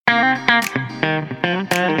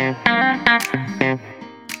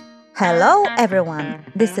Hello, everyone.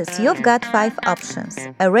 This is You've Got 5 Options,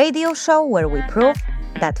 a radio show where we prove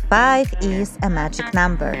that 5 is a magic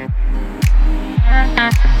number.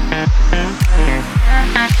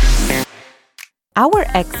 Our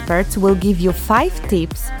experts will give you 5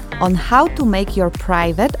 tips on how to make your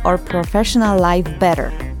private or professional life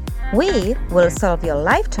better. We will solve your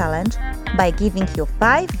life challenge by giving you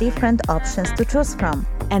 5 different options to choose from.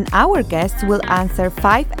 And our guests will answer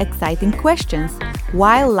 5 exciting questions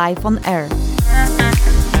while live on air.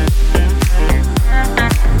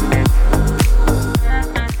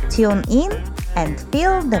 Tune in and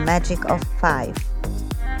feel the magic of 5.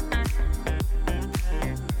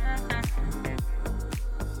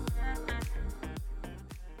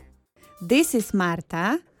 This is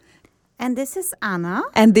Marta. And this is Anna.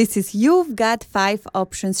 And this is You've Got 5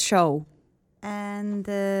 Options show. And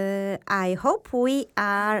I hope we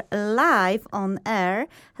are live on air.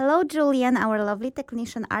 Hello, Julian, our lovely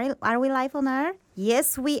technician. Are we live on air?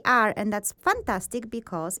 Yes, we are. And that's fantastic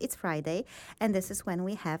because it's Friday. And this is when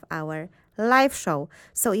we have our live show.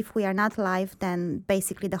 So if we are not live, then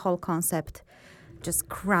basically the whole concept just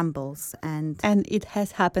crumbles. And it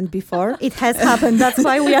has happened before. It has happened. That's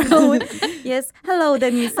why we are always... Yes. Hello,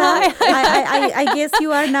 Denisa. I guess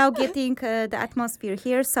you are now getting the atmosphere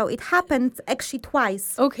here. So it happened actually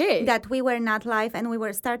twice. Okay. That we were not live and we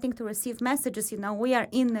were starting to receive messages. You know, we are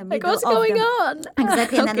in the middle like, what's of going on?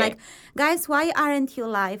 Exactly. And then like, guys, why aren't you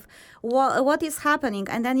live? What is happening?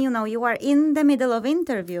 And then, you know, you are in the middle of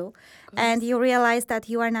interview and you realize that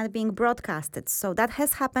you are not being broadcasted. So that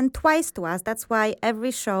has happened twice to us. That's why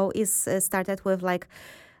every show is started with like,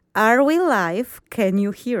 are we live? Can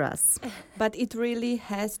you hear us? But it really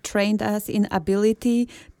has trained us in ability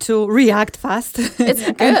to react fast It's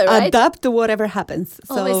good, and right? adapt to whatever happens.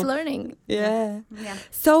 Always learning. Yeah. Yeah.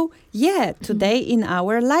 So, today in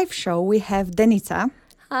our live show, we have Denisa.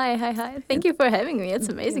 Hi. Thank you for having me. It's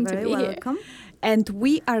amazing to You're be very here. welcome. And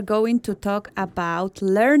we are going to talk about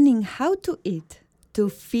learning how to eat to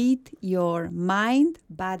feed your mind,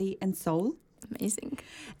 body, and soul. Amazing.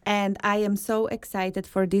 And I am so excited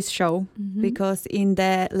for this show because in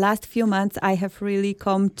the last few months, I have really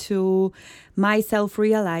come to myself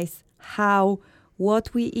realize how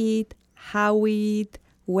what we eat, how we eat,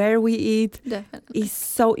 where we eat Definitely. is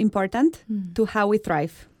so important to how we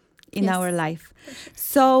thrive in Yes. our life.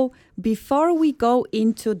 So before we go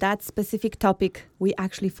into that specific topic, we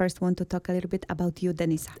actually first want to talk a little bit about you,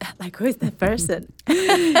 Denisa. Like, who is that person?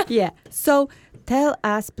 Yeah. So tell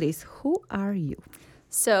us, please, who are you?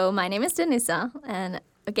 So my name is Denisa. And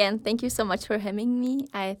again, thank you so much for having me.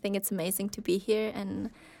 I think it's amazing to be here and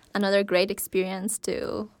another great experience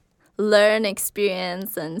to learn,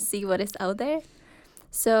 experience, and see what is out there.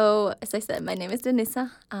 So, as I said, my name is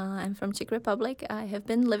Denisa. I'm from Czech Republic. I have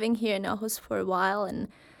been living here in Aarhus for a while and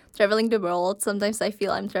traveling the world. Sometimes I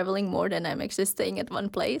feel I'm traveling more than I'm actually staying at one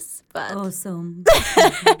place. But Awesome.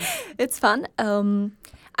 it's fun.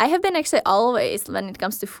 I have been actually always, when it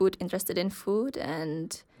comes to food, interested in food.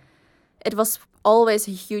 And it was always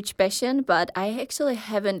a huge passion. But I actually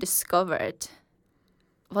haven't discovered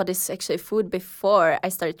what is actually food before I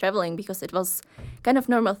started traveling, because it was kind of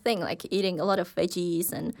normal thing, like eating a lot of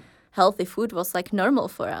veggies and healthy food was like normal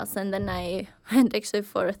for us. And then I went actually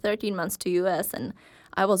for 13 months to US and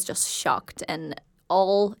I was just shocked. And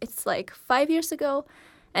it's like 5 years ago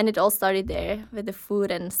and it all started there with the food.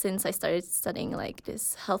 And since I started studying like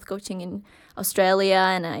this health coaching in Australia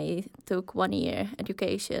and I took 1 year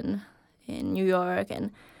education in New York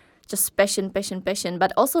and just passion,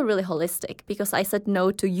 but also really holistic, because I said no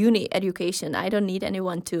to uni education. I don't need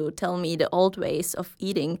anyone to tell me the old ways of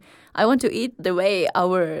eating. I want to eat the way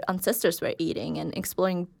our ancestors were eating and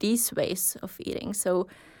exploring these ways of eating. So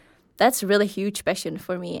that's really huge passion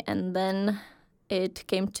for me. And then it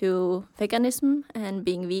came to veganism and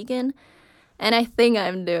being vegan. And I think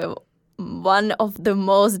I'm the one of the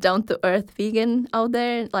most down-to-earth vegan out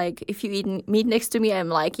there. Like, if you eat meat next to me, I'm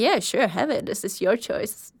like, yeah, sure, have it. This is your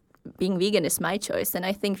choice. Being vegan is my choice. And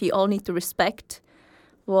I think we all need to respect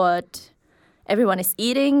what everyone is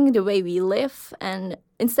eating, the way we live. And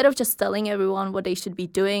instead of just telling everyone what they should be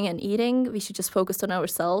doing and eating, we should just focus on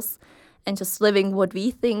ourselves and just living what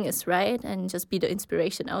we think is right and just be the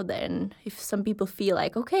inspiration out there. And if some people feel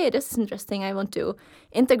like, okay, this is interesting, I want to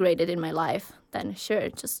integrate it in my life, then sure,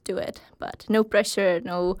 just do it. But no pressure,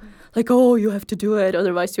 no like, oh, you have to do it,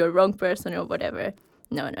 otherwise you're a wrong person or whatever.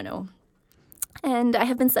 No. And I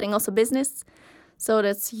have been studying also business. So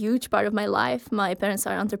that's a huge part of my life. My parents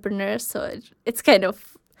are entrepreneurs, so it's kind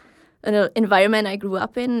of an environment I grew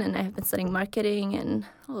up in. And I have been studying marketing and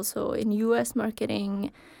also in US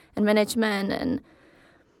marketing and management. And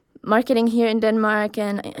marketing here in Denmark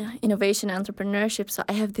and innovation entrepreneurship. So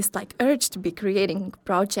I have this like urge to be creating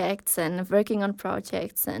projects and working on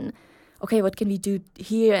projects and okay, what can we do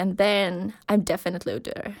here and then? I'm definitely a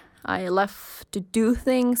doer. I love to do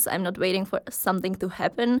things. I'm not waiting for something to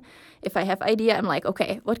happen. If I have idea, I'm like,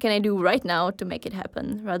 okay, what can I do right now to make it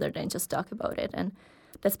happen rather than just talk about it? And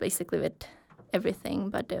that's basically with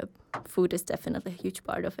everything. But food is definitely a huge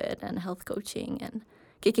part of it, and health coaching and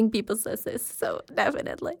kicking people's asses. So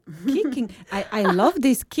definitely. Kicking. I love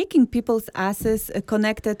this kicking people's asses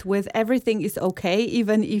connected with everything is okay,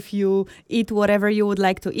 even if you eat whatever you would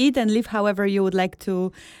like to eat and live however you would like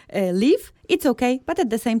to live. It's okay, but at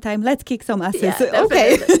the same time, let's kick some asses. Yeah,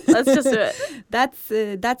 okay. Let's just do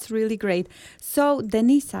it. That's really great. So,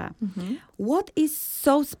 Denisa, what is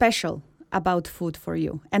so special about food for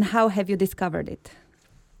you, and how have you discovered it?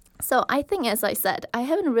 So I think, as I said, I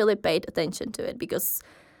haven't really paid attention to it because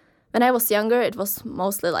when I was younger, it was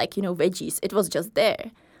mostly like, veggies. It was just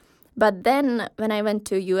there. But then when I went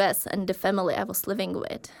to US and the family I was living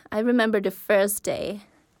with, I remember the first day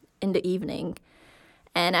in the evening.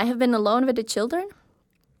 And I have been alone with the children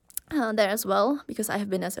there as well because I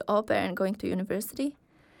have been as an au pair and going to university.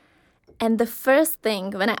 And the first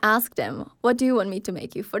thing when I asked them, what do you want me to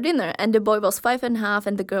make you for dinner? And the boy was 5.5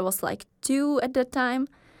 and the girl was like 2 at that time.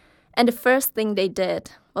 And the first thing they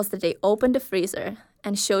did was that they opened the freezer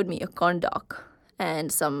and showed me a corn dog and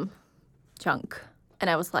some junk. And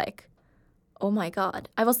I was like, oh my God.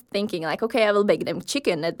 I was thinking like, okay, I will bake them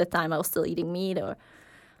chicken. At the time I was still eating meat. Or I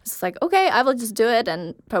was like, okay, I will just do it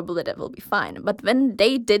and probably that will be fine. But when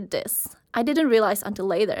they did this, I didn't realize until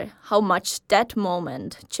later how much that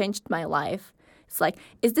moment changed my life. It's like,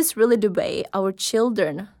 is this really the way our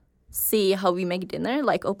children see how we make dinner?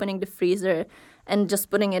 Like opening the freezer and just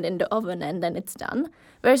putting it in the oven and then it's done.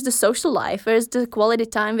 Where's the social life? Where's the quality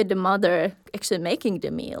time with the mother actually making the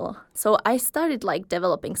meal? So I started like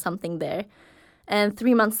developing something there. And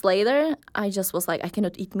 3 months later, I just was like, I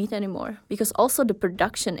cannot eat meat anymore. Because also the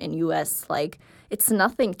production in US, like it's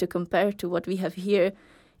nothing to compare to what we have here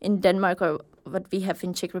in Denmark or what we have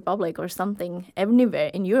in Czech Republic or something anywhere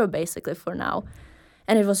in Europe basically for now.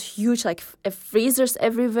 And it was huge, like freezers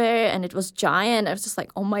everywhere, and it was giant. I was just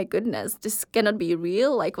like, oh my goodness, this cannot be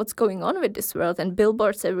real. Like, what's going on with this world? And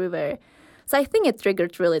billboards everywhere. So I think it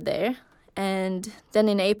triggered really there. And then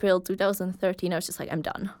in April 2013, I was just like, I'm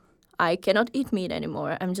done. I cannot eat meat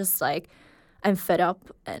anymore. I'm just like, I'm fed up.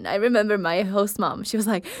 And I remember my host mom, she was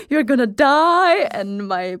like, you're gonna die. And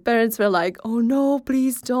my parents were like, oh no,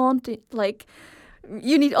 please don't. Like,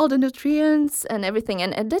 you need all the nutrients and everything.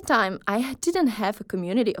 And at that time, I didn't have a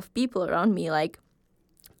community of people around me like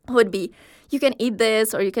who would be, you can eat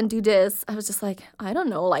this or you can do this. I was just like, I don't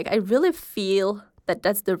know. Like, I really feel that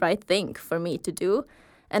that's the right thing for me to do.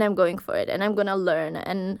 And I'm going for it. And I'm going to learn.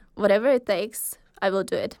 And whatever it takes, I will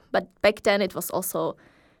do it. But back then, it was also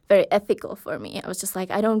very ethical for me. I was just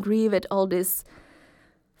like, I don't agree with all this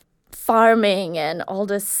farming and all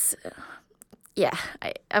this.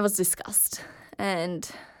 I was disgusted. And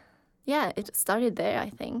yeah, it started there, I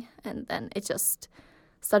think. And then it just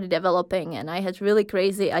started developing. And I had really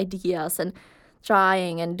crazy ideas and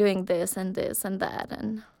trying and doing this and that.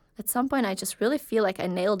 And at some point, I just really feel like I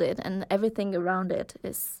nailed it. And everything around it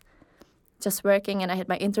is just working. And I had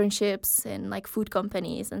my internships in like food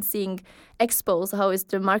companies and seeing expos. How is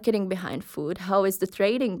the marketing behind food? How is the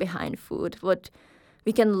trading behind food? What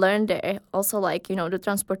we can learn there. Also, like, the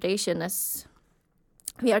transportation as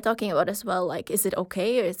we are talking about as well, like, is it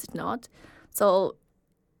okay or is it not? So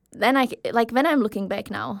then when I'm looking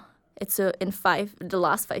back now, it's in the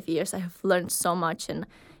last 5 years, I have learned so much and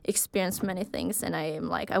experienced many things. And I am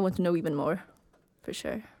like, I want to know even more, for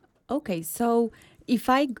sure. Okay, so if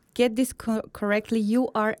I get this correctly, you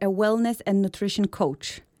are a wellness and nutrition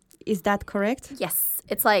coach. Is that correct? Yes,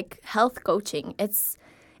 it's like health coaching. It's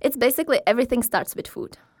basically everything starts with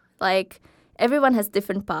food. Like, everyone has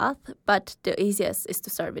different path, but the easiest is to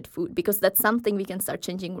start with food because that's something we can start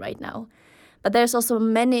changing right now. But there's also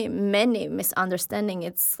many, many misunderstandings.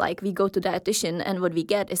 It's like we go to dietitian and what we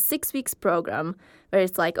get is 6 weeks program where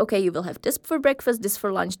it's like, okay, you will have this for breakfast, this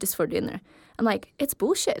for lunch, this for dinner. I'm like, it's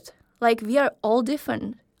bullshit. Like, we are all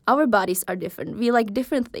different. Our bodies are different. We like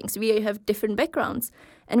different things. We have different backgrounds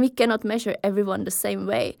and we cannot measure everyone the same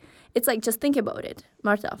way. It's like, just think about it.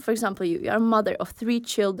 Marta, for example, you are a mother of 3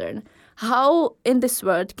 children. How in this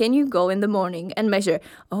world can you go in the morning and measure,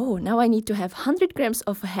 oh, now I need to have 100 grams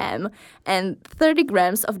of ham and 30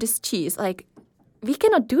 grams of this cheese? Like, we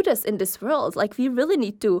cannot do this in this world. Like, we really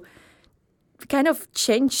need to kind of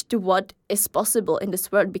change to what is possible in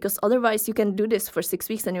this world because otherwise you can do this for 6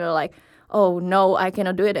 weeks and you're like, oh no, I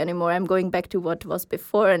cannot do it anymore. I'm going back to what was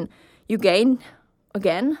before. And you gain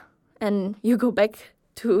again and you go back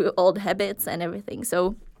to old habits and everything.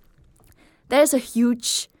 So there's a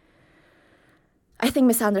huge, I think,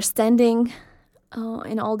 misunderstanding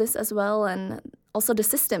in all this as well. And also the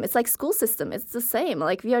system. It's like school system. It's the same.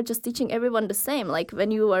 Like we are just teaching everyone the same. Like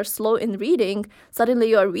when you are slow in reading, suddenly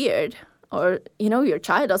you are weird. Or, your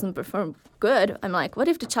child doesn't perform good. I'm like, what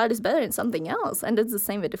if the child is better in something else? And it's the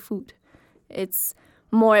same with the food. It's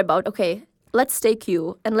more about, okay, let's take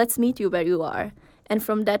you and let's meet you where you are. And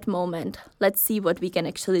from that moment, let's see what we can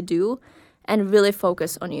actually do and really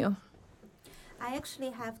focus on you. I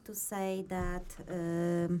actually have to say that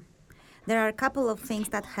there are a couple of things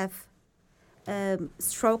that have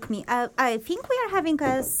struck me. I think we are having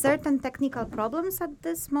a certain technical problems at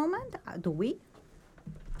this moment. Do we?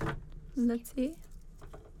 Let's see.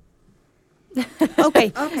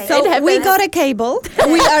 Okay. So we got a cable.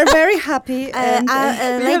 We are very happy.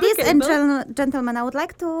 Ladies and gentlemen, I would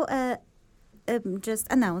like to just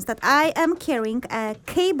announce that I am carrying a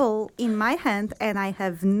cable in my hand and I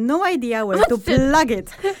have no idea where to plug it.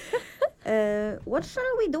 What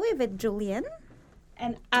shall we do with it, Julian?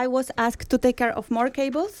 And I was asked to take care of more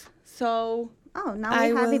cables, so... Oh, now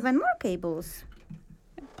we have even more cables.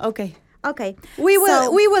 Okay. Okay. We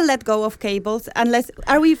will let go of cables unless...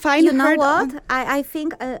 Are we fine? You know what? I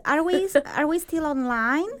think... are we still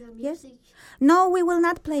online? Yes. No, we will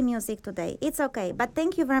not play music today. It's okay. But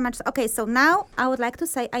thank you very much. Okay, so now I would like to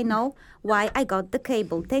say I know why I got the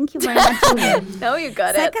cable. Thank you very much, Julian. No, you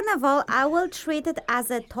got Second of all, I will treat it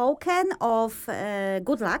as a token of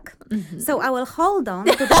good luck. Mm-hmm. So I will hold on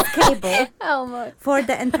to this cable for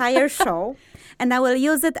the entire show. And I will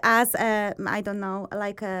use it as, I don't know,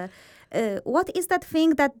 like a... what is that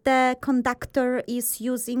thing that the conductor is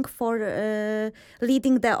using for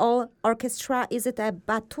leading the whole orchestra? Is it a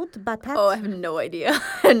batut? Oh, I have no idea.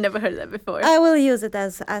 I've never heard that before. I will use it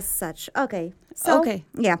as such. Okay. So, okay.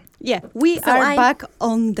 Yeah. We are back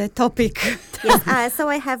on the topic. Yes. So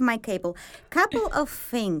I have my cable. Couple of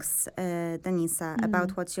things, Denisa,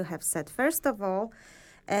 about what you have said. First of all,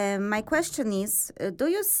 my question is, do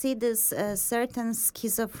you see this certain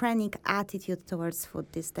schizophrenic attitude towards food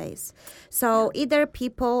these days? So either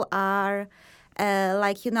people are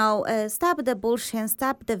stop the bullshit,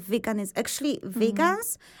 stop the veganism. Actually,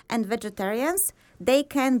 vegans and vegetarians, they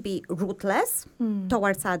can be ruthless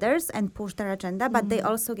towards others and push their agenda, but they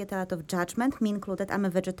also get a lot of judgment, me included. I'm a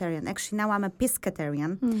vegetarian. Actually, now I'm a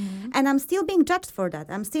pescatarian. And I'm still being judged for that.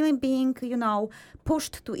 I'm still being,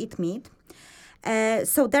 pushed to eat meat.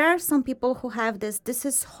 So there are some people who have this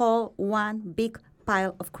is whole one big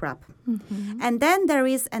pile of crap. And then there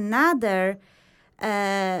is another,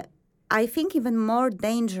 I think even more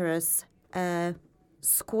dangerous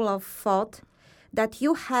school of thought that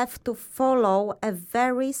you have to follow a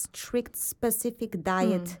very strict, specific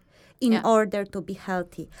diet in order to be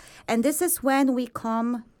healthy. And this is when we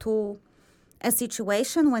come to a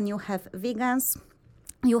situation when you have vegans,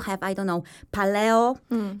 you have, I don't know, paleo,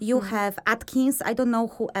 you have Atkins, I don't know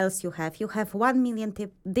who else you have. You have 1 million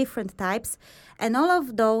different types. And all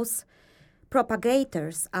of those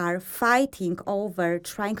propagators are fighting over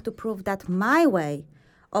trying to prove that my way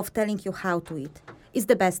of telling you how to eat is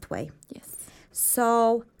the best way. Yes.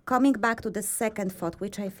 So coming back to the second thought,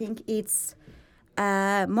 which I think it's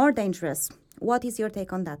more dangerous. What is your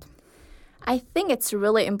take on that? I think it's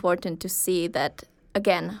really important to see that,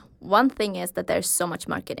 again, one thing is that there's so much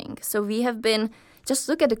marketing. So we have been, just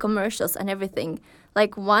look at the commercials and everything.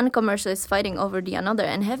 Like one commercial is fighting over the another,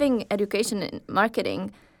 and having education in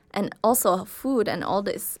marketing and also food and all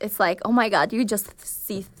this, it's like, oh my God, you just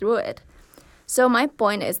see through it. So my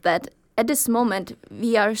point is that at this moment,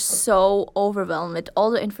 we are so overwhelmed with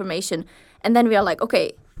all the information. And then we are like,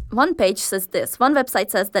 okay, one page says this, one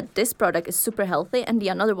website says that this product is super healthy, and the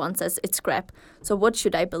another one says it's crap. So what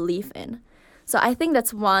should I believe in? So I think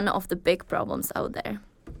that's one of the big problems out there.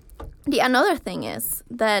 The another thing is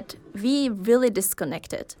that we really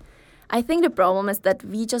disconnected. I think the problem is that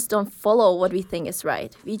we just don't follow what we think is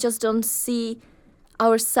right. We just don't see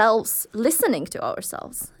ourselves listening to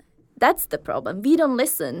ourselves. That's the problem. We don't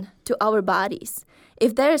listen to our bodies.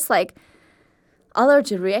 If there's like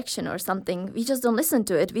allergy reaction or something, we just don't listen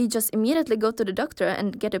to it. We just immediately go to the doctor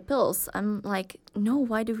and get the pills. I'm like, no,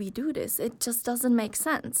 why do we do this? It just doesn't make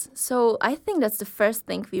sense. So I think that's the first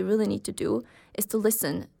thing we really need to do is to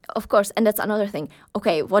listen. Of course, and that's another thing.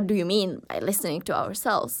 Okay, what do you mean by listening to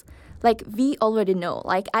ourselves? Like, we already know.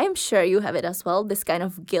 Like, I'm sure you have it as well, this kind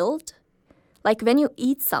of guilt. Like, when you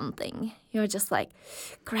eat something, you're just like,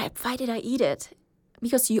 crap, why did I eat it?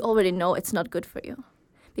 Because you already know it's not good for you.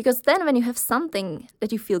 Because then when you have something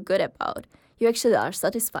that you feel good about, you actually are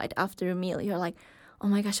satisfied after a meal. You're like, oh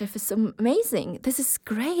my gosh, I feel so amazing. This is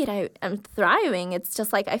great. I'm thriving. It's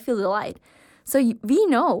just like I feel delight. So we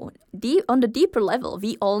know, on the deeper level,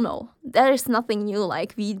 we all know. There is nothing new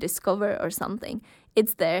like we discover or something.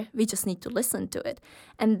 It's there. We just need to listen to it.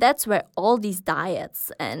 And that's where all these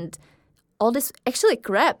diets and all this actually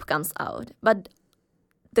crap comes out. But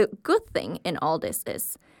the good thing in all this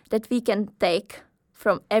is that we can take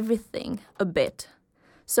from everything a bit.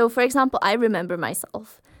 So, for example, I remember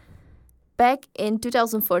myself. Back in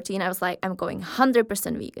 2014, I was like, I'm going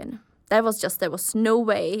 100% vegan. There was no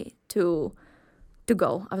way to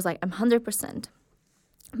go. I was like, I'm 100%.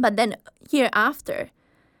 But then year after,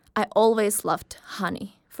 I always loved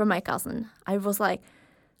honey from my cousin. I was like,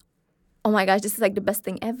 oh my gosh, this is like the best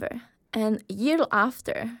thing ever. And a year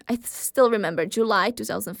after, I still remember July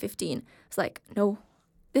 2015. It's like, no,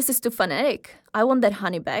 this is too fanatic. I want that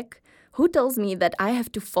honey back. Who tells me that I have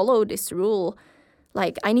to follow this rule?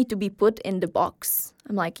 Like, I need to be put in the box.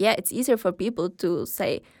 I'm like, yeah, it's easier for people to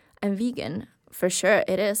say, I'm vegan. For sure,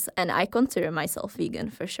 it is. And I consider myself vegan,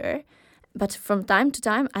 for sure. But from time to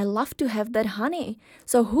time, I love to have that honey.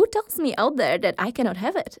 So who tells me out there that I cannot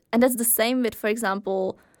have it? And that's the same with, for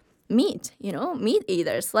example, meat, meat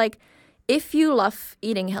eaters. Like, if you love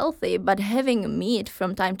eating healthy, but having meat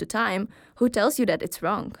from time to time, who tells you that it's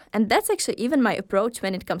wrong? And that's actually even my approach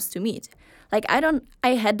when it comes to meat. Like, I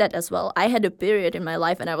had that as well. I had a period in my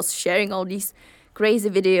life and I was sharing all these crazy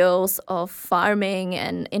videos of farming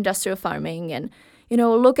and industrial farming and,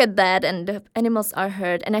 look at that and the animals are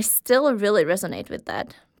hurt. And I still really resonate with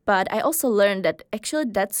that. But I also learned that actually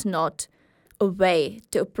that's not a way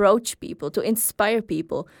to approach people, to inspire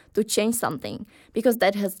people to change something, because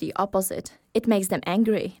that has the opposite. It makes them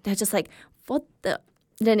angry. They're just like, what the,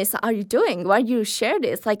 Denisa, are you doing? Why do you share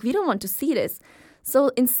this? Like, we don't want to see this. So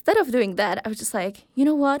instead of doing that, I was just like, you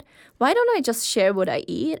know what? Why don't I just share what I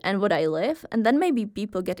eat and what I live? And then maybe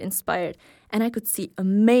people get inspired. And I could see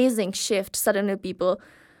amazing shift. Suddenly people,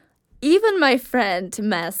 even my friend,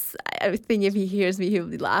 Mess, I think if he hears me, he'll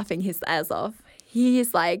be laughing his ass off. He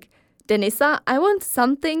is like, Denisa, I want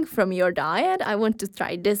something from your diet. I want to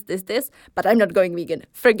try this, but I'm not going vegan.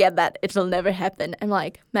 Forget that. It will never happen. I'm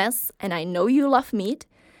like, Mess, and I know you love meat.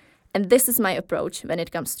 And this is my approach when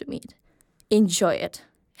it comes to meat. Enjoy it.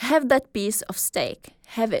 Have that piece of steak.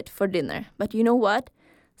 Have it for dinner. But you know what?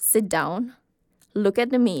 Sit down, look at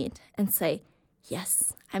the meat, and say,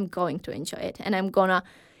 yes, I'm going to enjoy it. And I'm going to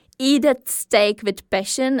eat that steak with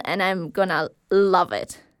passion, and I'm going to love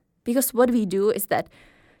it. Because what we do is that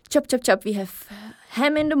chop, chop, chop. We have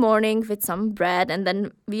ham in the morning with some bread, and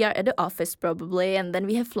then we are at the office probably, and then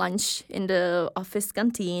we have lunch in the office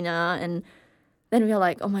cantina, and then we are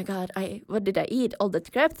like, oh my God, what did I eat? All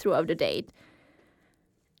that crap throughout the day.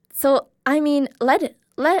 So, I mean,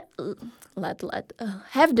 have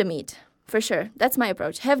the meat, for sure. That's my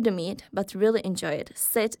approach. Have the meat, but really enjoy it.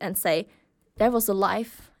 Sit and say, there was a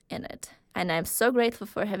life in it. And I'm so grateful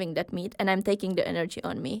for having that meat, and I'm taking the energy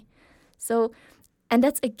on me. So, and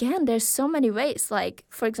that's, again, there's so many ways, like,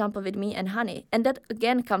 for example, with me and honey. And that,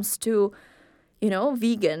 again, comes to,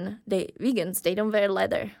 vegans, they don't wear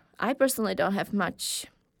leather. I personally don't have much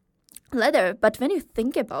leather, but when you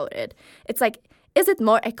think about it, it's like, is it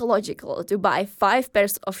more ecological to buy 5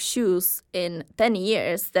 pairs of shoes in 10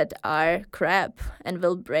 years that are crap and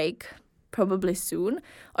will break probably soon?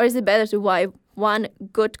 Or is it better to buy one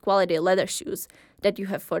good quality leather shoes that you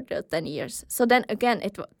have for the 10 years? So then again,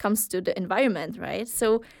 it comes to the environment, right?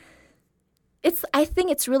 So I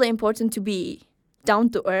think it's really important to be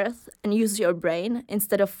down to earth and use your brain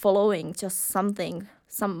instead of following just something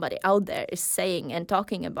somebody out there is saying and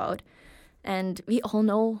talking about. And we all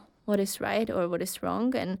know what is right or what is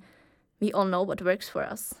wrong, and we all know what works for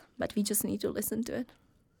us, but we just need to listen to it.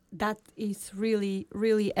 That is really,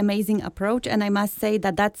 really amazing approach. And I must say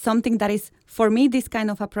that that's something that is, for me, this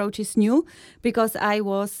kind of approach is new, because I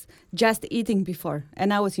was just eating before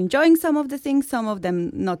and I was enjoying some of the things, some of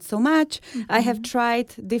them not so much. Mm-hmm. I have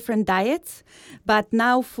tried different diets, but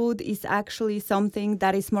now food is actually something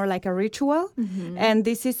that is more like a ritual. Mm-hmm. And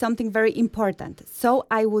this is something very important. So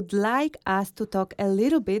I would like us to talk a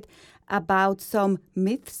little bit about some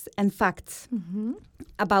myths and facts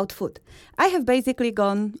about food. I have basically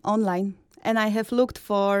gone online and I have looked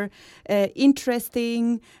for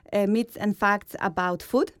interesting myths and facts about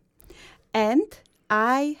food. And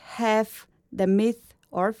I have the myth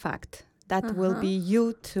or fact that will be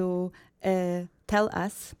you to tell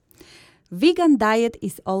us. Vegan diet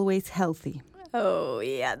is always healthy. Oh,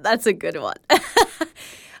 yeah, that's a good one.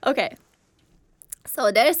 Okay.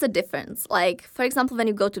 So there's a difference. Like, for example, when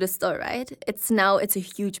you go to the store, right? It's a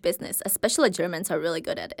huge business. Especially Germans are really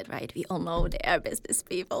good at it, right? We all know they are business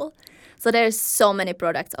people. So there's so many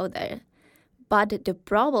products out there. But the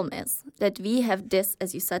problem is that we have this,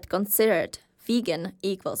 as you said, considered vegan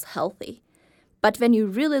equals healthy. But when you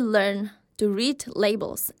really learn to read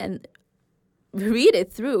labels and read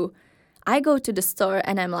it through, I go to the store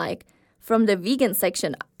and I'm like, from the vegan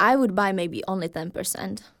section, I would buy maybe only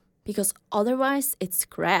 10% because otherwise it's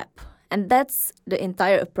crap. And that's the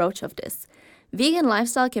entire approach of this. Vegan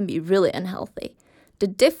lifestyle can be really unhealthy. The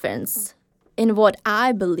difference in what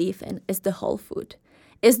I believe in is the whole food.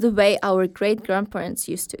 Is the way our great-grandparents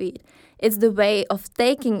used to eat. It's the way of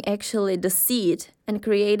taking actually the seed and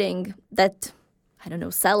creating that, I don't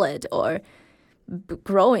know, salad or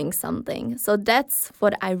growing something. So that's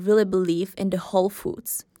what I really believe in the whole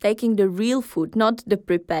foods. Taking the real food, not the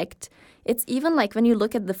prepacked. It's even like when you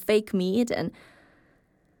look at the fake meat and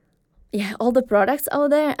all the products out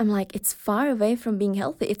there, I'm like, it's far away from being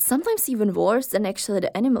healthy. It's sometimes even worse than actually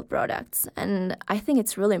the animal products. And I think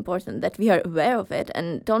it's really important that we are aware of it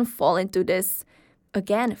and don't fall into this,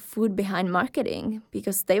 again, food behind marketing,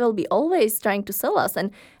 because they will be always trying to sell us.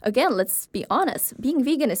 And again, let's be honest, being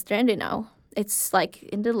vegan is trendy now. It's like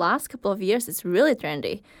in the last couple of years, it's really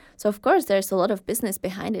trendy. So of course, there's a lot of business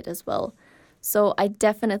behind it as well. So I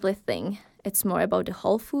definitely think it's more about the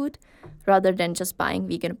whole food rather than just buying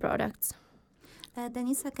vegan products.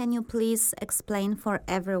 Denisa, can you please explain for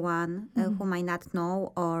everyone who might not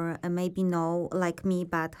know or maybe know like me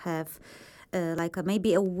but have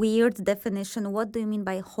maybe a weird definition, what do you mean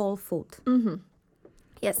by whole food?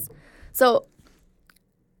 Yes. So,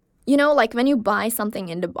 you know, like when you buy something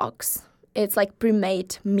in the box, it's like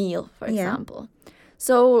pre-made meal, for example.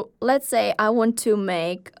 So let's say I want to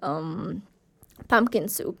make pumpkin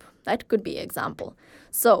soup. That could be an example.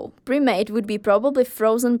 So pre-made would be probably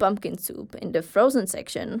frozen pumpkin soup in the frozen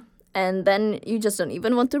section. And then you just don't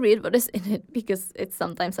even want to read what is in it because it's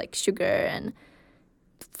sometimes like sugar and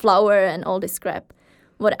flour and all this crap.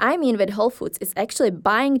 What I mean with whole foods is actually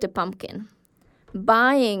buying the pumpkin,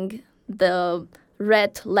 buying the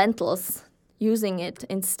red lentils, using it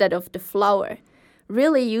instead of the flour,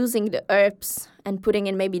 really using the herbs and putting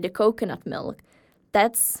in maybe the coconut milk.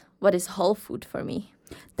 That's what is whole food for me.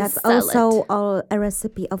 That's also a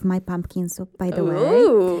recipe of my pumpkin soup, by the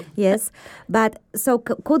way. Yes. But so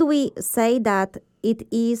could we say that it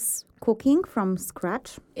is cooking from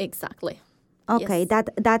scratch? Exactly. Okay, Yes.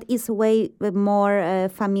 that is way more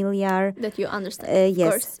familiar. That you understand.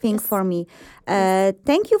 Thing for me.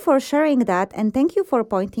 Thank you for sharing that, and thank you for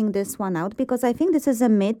pointing this one out, because I think this is a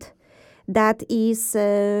myth that is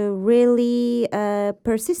really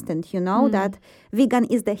persistent, you know, that vegan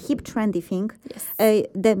is the hip, trendy thing,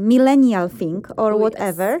 the millennial thing, or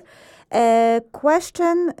whatever.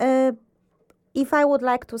 Question, if I would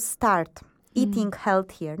like to start eating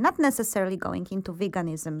healthier, not necessarily going into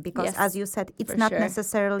veganism, because as you said, it's not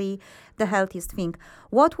necessarily the healthiest thing.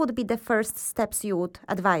 What would be the first steps you would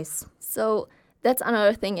advise? So that's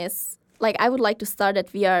another thing is, like, I would like to start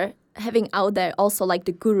that we are having out there also like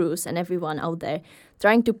the gurus and everyone out there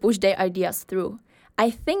trying to push their ideas through. I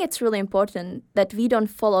think it's really important that we don't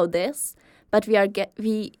follow this, but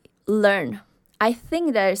we learn. I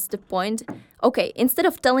think there's the point, okay, instead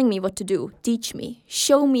of telling me what to do, teach me,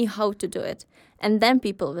 show me how to do it, and then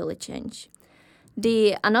people will change.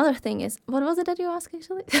 Another thing is, what was it that you asked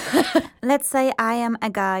actually? Let's say I am a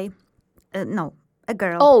guy, a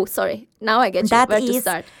girl. Oh, sorry. Now I get you. That Where is to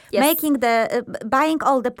start. buying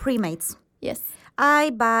all the pre-mates. Yes.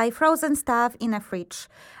 I buy frozen stuff in a fridge.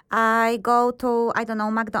 I go to, I don't know,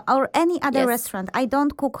 McDonald's or any other restaurant. I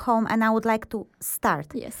don't cook home and I would like to start.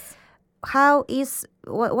 Yes.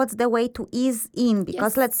 What's the way to ease in?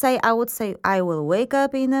 Because let's say I would say I will wake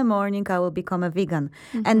up in the morning, I will become a vegan.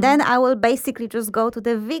 And then I will basically just go to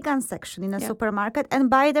the vegan section in a supermarket and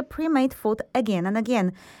buy the pre-made food again and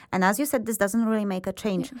again. And as you said, this doesn't really make a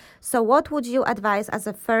change. So what would you advise as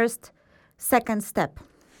a second step?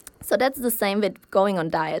 So that's the same with going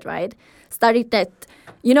on diet, right? Starting that,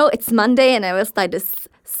 it's Monday and I will start this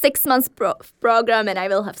 6 months program and I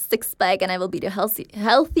will have 6-pack and I will be the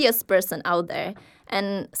healthiest person out there.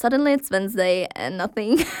 And suddenly it's Wednesday and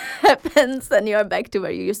nothing happens and you're back to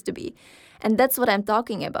where you used to be. And that's what I'm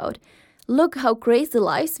talking about. Look how crazy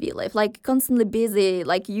lives we live, like constantly busy,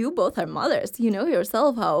 like you both are mothers. You know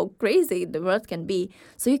yourself how crazy the world can be.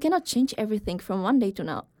 So you cannot change everything from one day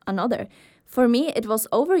to another. For me, it was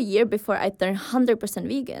over a year before I turned 100%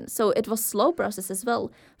 vegan. So it was a slow process as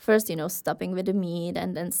well. First, stopping with the meat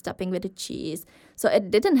and then stopping with the cheese. So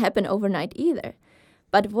it didn't happen overnight either.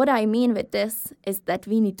 But what I mean with this is that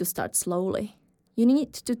we need to start slowly. You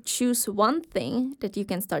need to choose one thing that you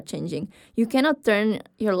can start changing. You cannot turn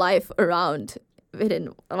your life around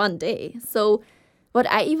within one day. So what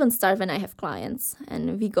I even start when I have clients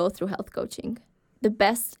and we go through health coaching, the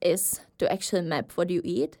best is to actually map what you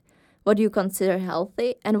eat, what you consider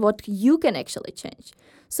healthy, and what you can actually change.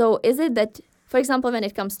 So is it that, for example, when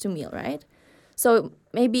it comes to meal, right? So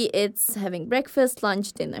maybe it's having breakfast,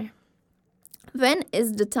 lunch, dinner. When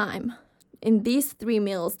is the time in these 3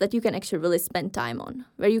 meals that you can actually really spend time on,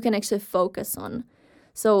 where you can actually focus on?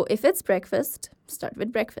 So if it's breakfast, start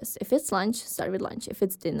with breakfast. If it's lunch, start with lunch. If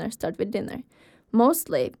it's dinner, start with dinner.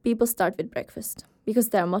 Mostly people start with breakfast because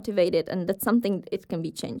they're motivated and that's something it can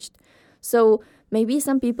be changed. So maybe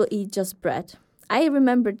some people eat just bread. I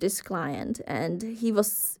remember this client and he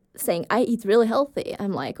was saying, I eat really healthy.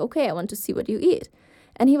 I'm like, okay, I want to see what you eat.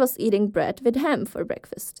 And he was eating bread with ham for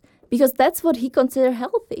breakfast because that's what he considered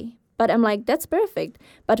healthy. But I'm like, that's perfect.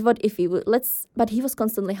 But what if he would, but he was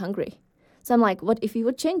constantly hungry. So I'm like, what if he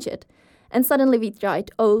would change it? And suddenly we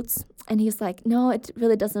tried oats and he's like, no, it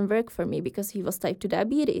really doesn't work for me because he was type 2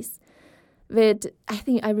 diabetes. With, I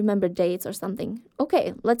think I remember dates or something.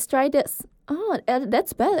 Okay, let's try this. Oh,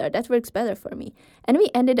 that's better. That works better for me. And we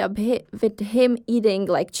ended up with him eating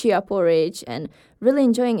like chia porridge and really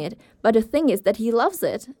enjoying it. But the thing is that he loves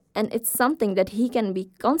it. And it's something that he can be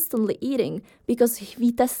constantly eating because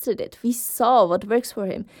we tested it. We saw what works for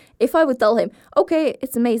him. If I would tell him, okay,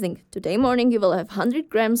 it's amazing. Today morning you will have 100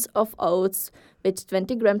 grams of oats with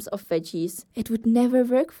 20 grams of veggies. It would never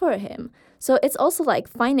work for him. So it's also like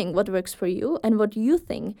finding what works for you and what you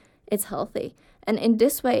think is healthy. And in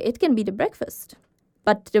this way, it can be the breakfast.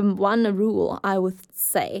 But the one rule I would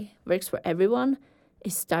say works for everyone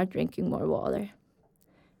is start drinking more water.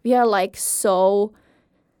 We are like so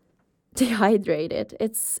dehydrated.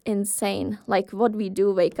 It's insane. Like what we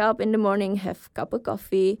do, wake up in the morning, have a cup of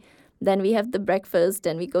coffee, then we have the breakfast,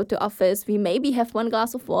 then we go to office. We maybe have 1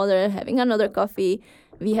 glass of water, having another coffee.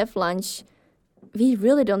 We have lunch. We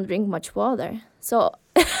really don't drink much water. So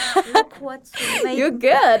Look what you made. you're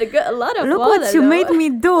good. A lot of Look water. what you though. made me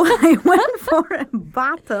do. I went for a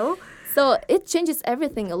bottle. So it changes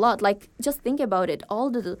everything a lot. Like just think about it. All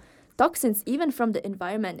the toxins, even from the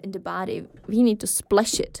environment in the body, we need to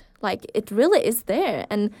splash it. Like it really is there.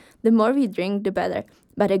 And the more we drink, the better.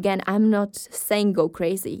 But again, I'm not saying go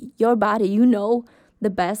crazy. Your body, you know the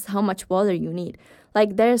best how much water you need.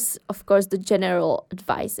 Like there's, of course, the general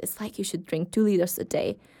advice is like you should drink 2 liters a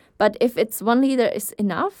day. But if it's 1 liter is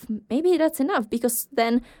enough, maybe that's enough. Because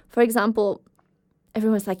then, for example,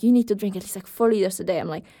 everyone's like, you need to drink at least like 4 liters a day. I'm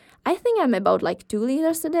like, I think I'm about like 2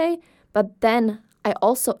 liters a day. But then I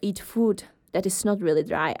also eat food that is not really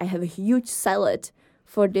dry. I have a huge salad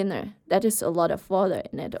for dinner. That is a lot of water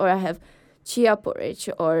in it. Or I have chia porridge,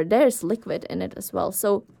 or there's liquid in it as well.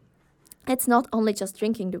 So it's not only just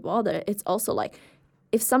drinking the water. It's also like,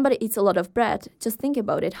 if somebody eats a lot of bread, just think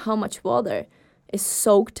about it, how much water is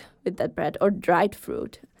soaked with that bread, or dried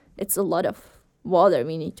fruit. It's a lot of water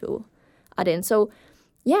we need to add in. So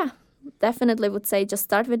yeah, definitely would say just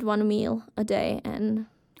start with 1 meal a day and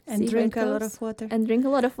drink a lot of water. And drink a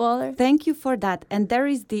lot of water. Thank you for that. And there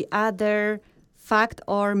is the other fact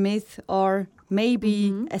or myth or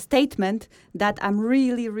maybe a statement that I'm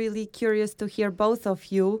really, really curious to hear both of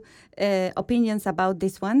you opinions about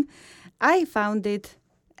this one. I found it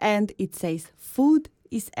and it says food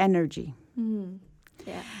is energy.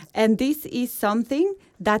 Yeah. And this is something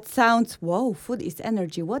that sounds, whoa, food is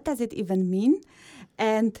energy. What does it even mean?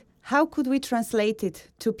 And how could we translate it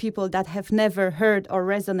to people that have never heard or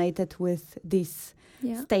resonated with this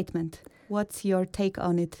statement? What's your take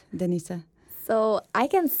on it, Denisa? So I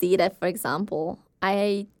can see that, for example,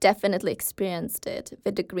 I definitely experienced it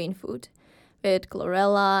with the green food, with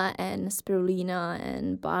chlorella and spirulina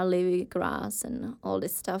and barley grass and all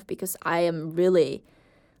this stuff, because I am really,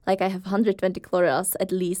 like I have 120 chlorellas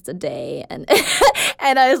at least a day. And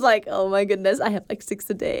and I was like, oh my goodness, I have like 6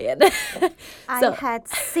 a day. And I had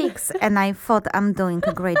 6 and I thought I'm doing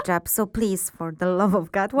a great job. So please, for the love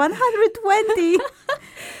of God, 120.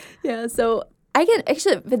 Yeah, so I can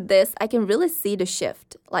actually, with this, I can really see the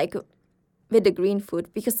shift, like with the green food,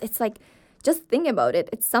 because it's like, just think about it.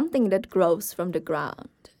 It's something that grows from the ground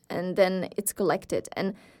and then it's collected.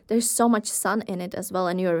 And there's so much sun in it as well,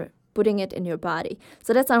 and you're putting it in your body.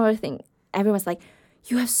 So that's another thing. Everyone's like,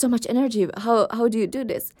 you have so much energy. How do you do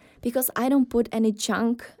this? Because I don't put any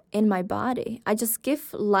junk in my body. I just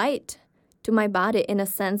give light to my body in a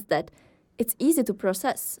sense that it's easy to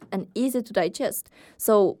process and easy to digest.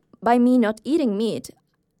 So by me not eating meat,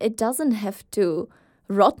 it doesn't have to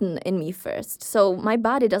rotten in me first. So my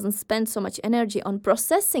body doesn't spend so much energy on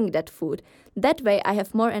processing that food. That way I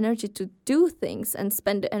have more energy to do things and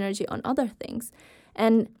spend the energy on other things.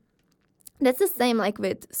 And that's the same like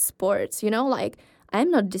with sports, like I'm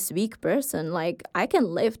not this weak person. Like I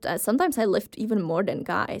can lift. Sometimes I lift even more than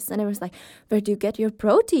guys. And everyone's like, where do you get your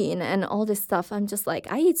protein and all this stuff? I'm just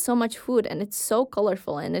like, I eat so much food and it's so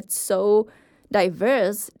colorful and it's so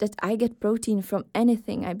diverse that I get protein from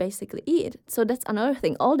anything I basically eat. So that's another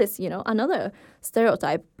thing. All this, another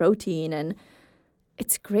stereotype, protein, and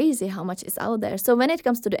it's crazy how much is out there. So when it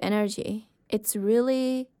comes to the energy, it's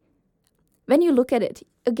really, when you look at it,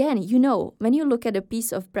 again, when you look at a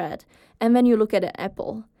piece of bread and when you look at an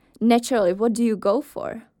apple, naturally, what do you go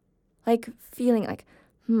for? Like feeling like,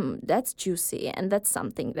 that's juicy and that's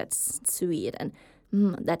something that's sweet and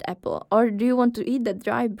that apple. Or do you want to eat that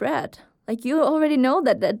dry bread? Like you already know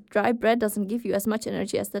that dry bread doesn't give you as much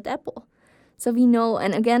energy as that apple. So we know,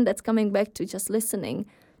 and again, that's coming back to just listening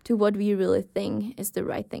to what we really think is the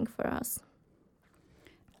right thing for us.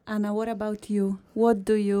 Anna, what about you? What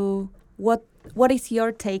is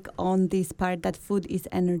your take on this part that food is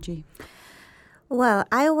energy? Well,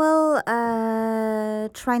 I will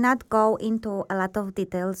try not go into a lot of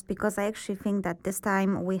details because I actually think that this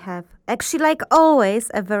time we have, actually like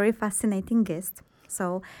always, a very fascinating guest.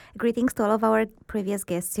 So greetings to all of our previous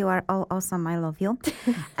guests. You are all awesome. I love you.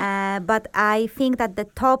 But I think that the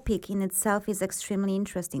topic in itself is extremely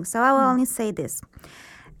interesting. So I will only say this.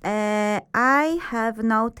 I have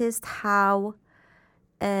noticed how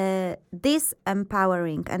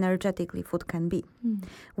disempowering energetically food can be,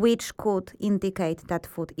 which could indicate that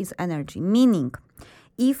food is energy. Meaning,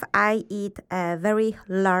 if I eat a very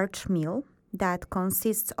large meal that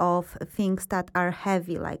consists of things that are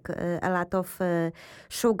heavy, like a lot of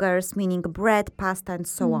sugars, meaning bread, pasta, and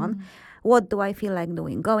so on, what do I feel like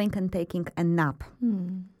doing? Going and taking a nap,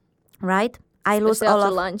 right? I lose all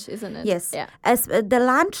of lunch, isn't it? Yes. Yeah. As the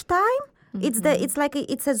lunch time,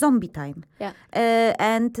 it's a zombie time. Yeah.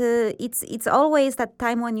 And it's always that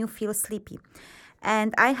time when you feel sleepy.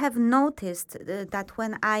 And I have noticed that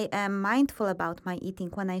when I am mindful about my eating,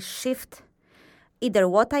 when I shift either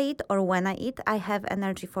what I eat or when I eat, I have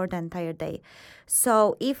energy for the entire day.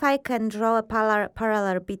 So if I can draw a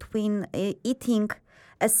parallel between eating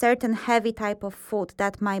a certain heavy type of food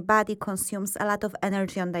that my body consumes a lot of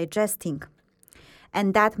energy on digesting,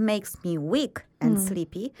 and that makes me weak and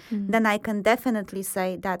sleepy, then I can definitely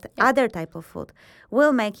say that other type of food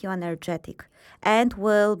will make you energetic and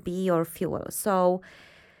will be your fuel. So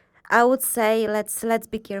I would say let's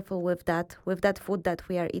be careful with that food that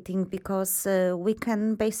we are eating, because we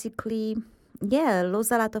can basically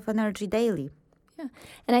lose a lot of energy daily. Yeah.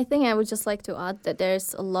 And I think I would just like to add that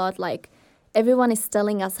there's a lot, like, everyone is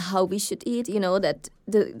telling us how we should eat, that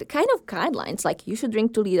the kind of guidelines, like you should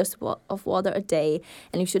drink 2 liters of water a day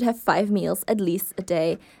and you should have 5 meals at least a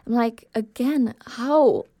day. I'm like, again,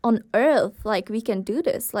 how on earth, like, we can do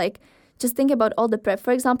this? Like, just think about all the prep.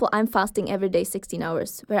 For example, I'm fasting every day 16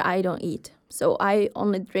 hours where I don't eat. So I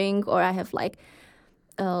only drink, or I have like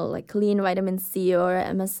clean vitamin C or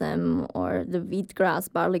MSM or the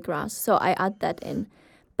wheatgrass, barley grass. So I add that in.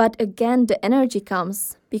 But again, the energy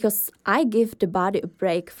comes because I give the body a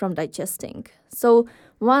break from digesting. So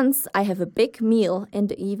once I have a big meal in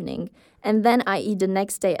the evening, and then I eat the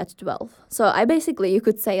next day at 12. So I basically, you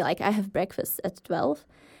could say, like, I have breakfast at 12.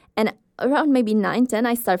 And around maybe 9, 10,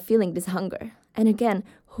 I start feeling this hunger. And again,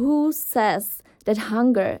 who says that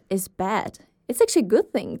hunger is bad? It's actually a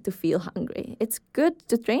good thing to feel hungry. It's good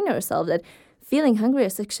to train yourself that feeling hungry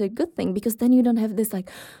is actually a good thing, because then you don't have this like,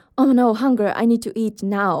 oh no, hunger, I need to eat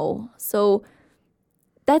now. So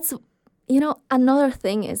that's, another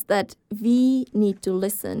thing is that we need to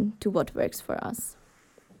listen to what works for us.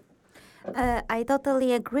 I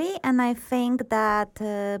totally agree, and I think that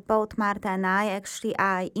both Marta and I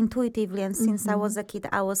intuitively, and since I was a kid,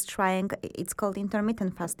 I was trying. It's called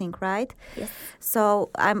intermittent fasting, right? Yes.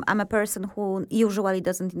 So I'm a person who usually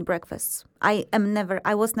doesn't eat breakfasts. I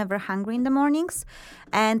was never hungry in the mornings,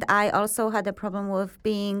 and I also had a problem with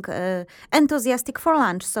being enthusiastic for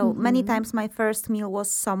lunch. So many times my first meal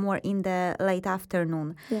was somewhere in the late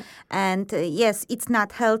afternoon, and yes, it's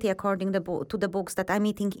not healthy according to the books that I'm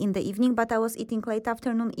eating in the evening. But I was eating late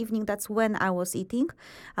afternoon, evening. That's when I was eating.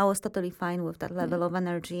 I was totally fine with that level of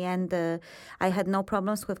energy, and I had no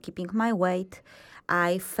problems with keeping my weight.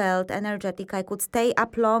 I felt energetic. I could stay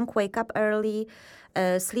up long, wake up early.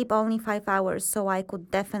 sleep only 5 hours. So I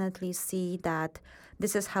could definitely see that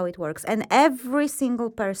this is how it works. And every single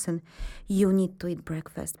person, you need to eat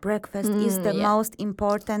breakfast. Breakfast is the most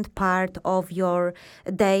important part of your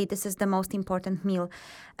day. This is the most important meal.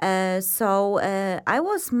 So I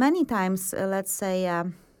was many times, let's say,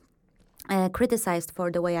 criticized for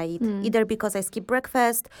the way I eat, either because I skip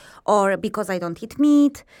breakfast or because I don't eat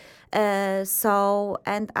meat. After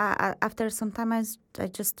some time, I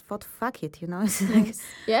just thought, fuck it, It's like,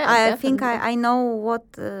 I think I know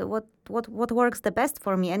what works the best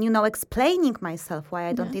for me, and explaining myself why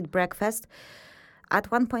I don't eat breakfast. At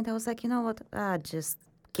one point, I was like, you know what, just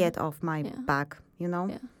get off my back,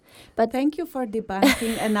 Yeah. But thank you for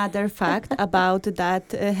debunking another fact about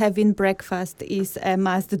that having breakfast is a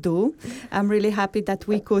must-do. I'm really happy that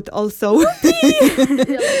we could also... I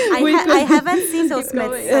haven't seen those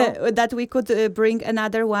myths. That we could bring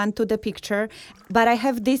another one to the picture. But I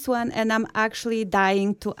have this one, and I'm actually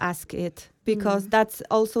dying to ask it, because that's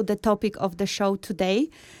also the topic of the show today.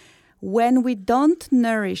 When we don't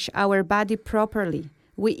nourish our body properly,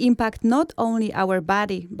 we impact not only our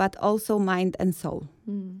body, but also mind and soul.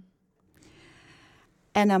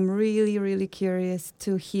 And I'm really, really curious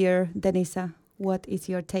to hear, Denisa, what is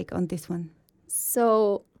your take on this one?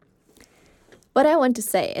 So what I want to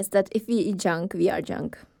say is that if we eat junk, we are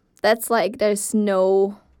junk. That's like, there's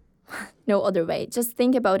no other way. Just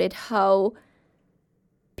think about it, how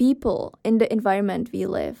people in the environment we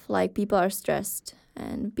live, like people are stressed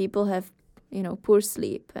and people have, poor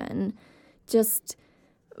sleep, and just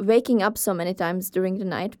waking up so many times during the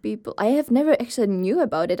night. I have never actually knew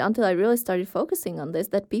about it until I really started focusing on this,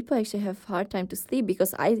 that people actually have hard time to sleep,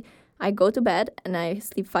 because I go to bed and I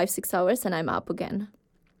sleep 5-6 hours and I'm up again.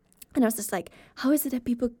 And I was just like, how is it that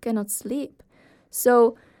people cannot sleep?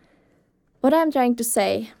 So what I'm trying to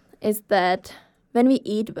say is that when we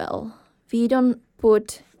eat well, we don't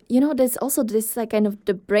put, there's also this like kind of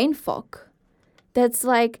the brain fog. That's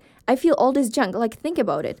like, I feel all this junk, like think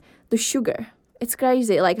about it, the sugar. It's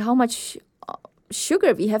crazy, like how much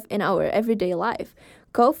sugar we have in our everyday life.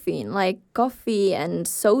 Caffeine, like coffee and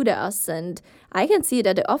sodas, and I can see it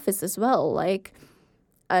at the office as well. Like,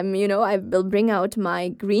 I will bring out my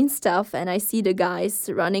green stuff, and I see the guys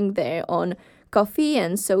running there on coffee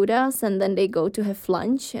and sodas, and then they go to have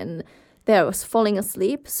lunch, and they're falling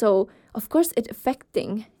asleep. So of course, it's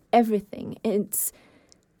affecting everything.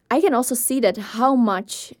 I can also see that how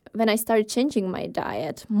much when I started changing my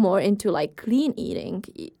diet more into like clean eating,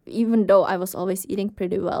 even though I was always eating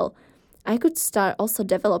pretty well, I could start also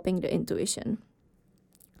developing the intuition.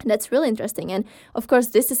 And that's really interesting. And of course,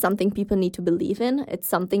 this is something people need to believe in. It's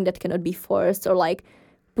something that cannot be forced or like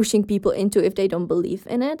pushing people into if they don't believe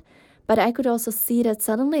in it. But I could also see that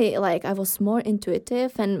suddenly like I was more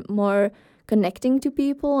intuitive and more connecting to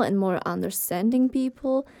people and more understanding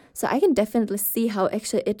people. So I can definitely see how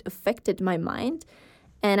actually it affected my mind.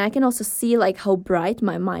 And I can also see like how bright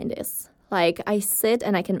my mind is. Like I sit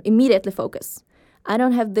and I can immediately focus. I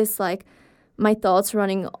don't have this like my thoughts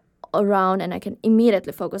running around and I can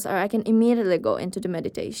immediately focus, or I can immediately go into the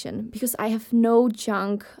meditation, because I have no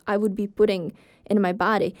junk I would be putting in my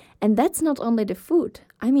body. And that's not only the food.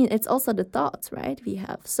 I mean, it's also the thoughts, right, we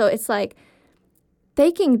have. So it's like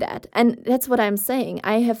taking that, and that's what I'm saying.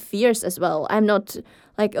 I have fears as well. I'm not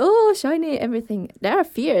like, oh, shiny, everything. There are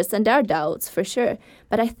fears and there are doubts for sure.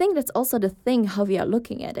 But I think that's also the thing, how we are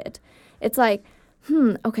looking at it. It's like,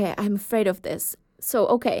 okay, I'm afraid of this. So,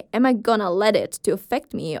 okay, am I gonna let it to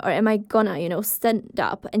affect me, or am I gonna, stand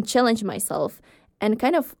up and challenge myself and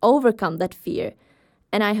kind of overcome that fear?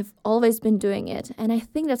 And I have always been doing it. And I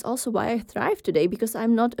think that's also why I thrive today, because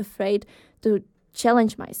I'm not afraid to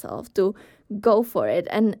challenge myself, to go for it.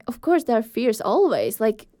 And of course, there are fears always.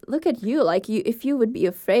 Like, look at you. Like, if you would be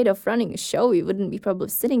afraid of running a show, you wouldn't be probably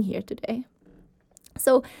sitting here today.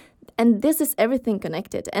 So, and this is everything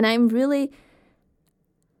connected. And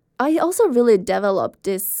I also really developed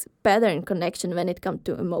this pattern connection when it comes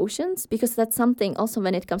to emotions, because that's something also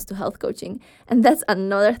when it comes to health coaching. And that's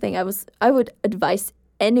another thing I would advise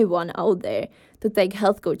anyone out there to take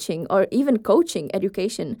health coaching or even coaching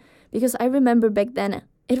education, because I remember back then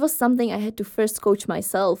it was something I had to first coach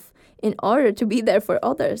myself in order to be there for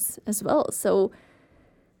others as well. So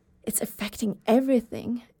it's affecting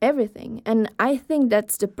everything. And I think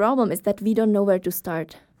that's the problem, is that we don't know where to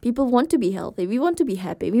start. People want to be healthy. We want to be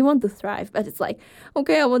happy. We want to thrive. But it's like,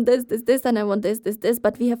 okay, I want this, and I want this.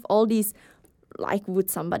 But we have all these, like would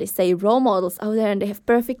somebody say, role models out there, and they have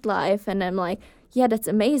perfect life. And I'm like, yeah, that's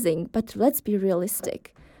amazing. But let's be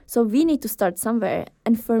realistic. So we need to start somewhere.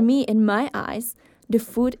 And for me, in my eyes, the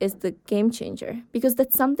food is the game changer, because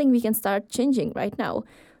that's something we can start changing right now.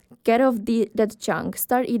 get off that junk,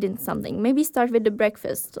 start eating something. Maybe start with the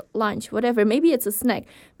breakfast, lunch, whatever. Maybe it's a snack.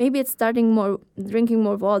 Maybe it's drinking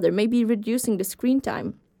more water. Maybe reducing the screen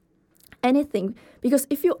time. Anything. Because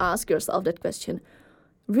if you ask yourself that question,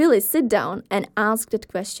 really sit down and ask that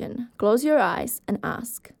question. Close your eyes and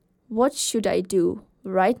ask, what should I do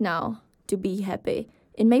right now to be happy?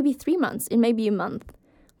 In maybe 3 months, in maybe a month.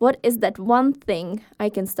 What is that one thing I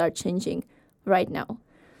can start changing right now?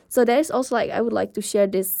 So there's also I would like to share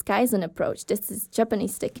this Kaizen approach. This is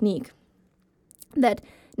Japanese technique that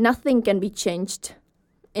nothing can be changed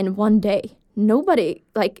in one day. Nobody,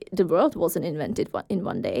 the world wasn't invented in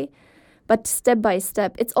one day, but step by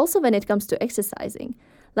step. It's also when it comes to exercising.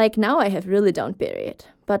 Now I have really down period,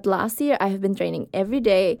 but last year I have been training every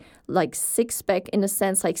day, 6-pack in a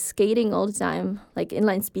sense, skating all the time,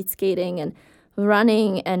 inline speed skating and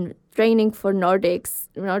running and training for Nordic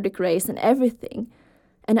race and everything.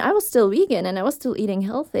 And I was still vegan and I was still eating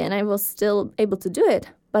healthy and I was still able to do it.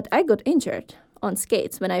 But I got injured on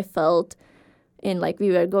skates when I felt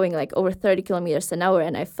we were going over 30 kilometers an hour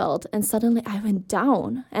and I felt, and suddenly I went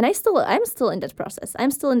down. And I'm still in that process.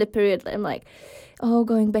 I'm still in the period I'm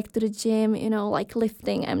going back to the gym,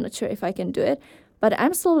 lifting. I'm not sure if I can do it, but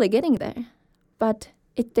I'm slowly getting there. But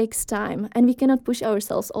it takes time and we cannot push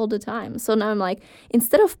ourselves all the time. So now I'm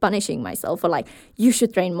instead of punishing myself for you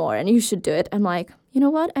should train more and you should do it, I'm you know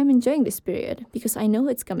what? I'm enjoying this period because I know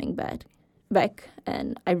it's coming back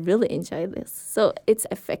and I really enjoy this. So it's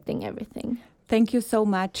affecting everything. Thank you so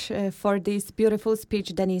much for this beautiful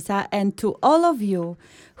speech, Denisa. And to all of you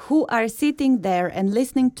who are sitting there and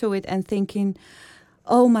listening to it and thinking,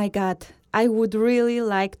 oh my God, I would really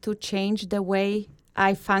like to change the way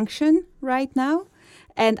I function right now.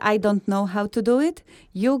 And I don't know how to do it.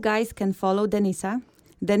 You guys can follow Denisa.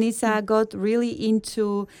 Denisa got really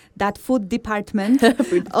into that food department,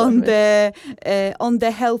 on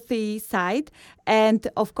the healthy side. And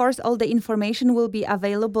of course, all the information will be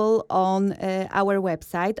available on our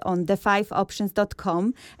website, on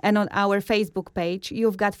the5options.com, and on our Facebook page.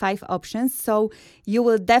 You've got 5 options, so you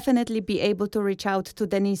will definitely be able to reach out to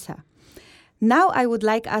Denisa. Now I would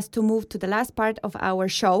like us to move to the last part of our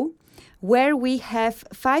show, where we have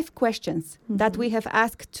 5 questions that we have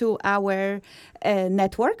asked to our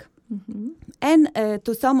network. And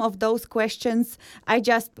to some of those questions,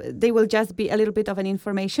 they will just be a little bit of an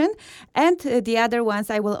information. And the other ones,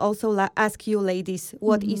 I will also ask you, ladies,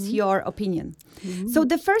 what is your opinion? So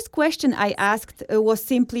the first question I asked was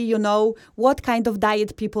simply, what kind of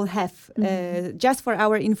diet people have. Just for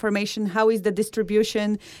our information, how is the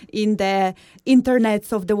distribution in the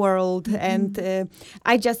internets of the world? And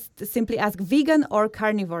I just simply asked vegan or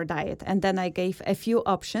carnivore diet. And then I gave a few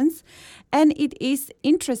options. And it is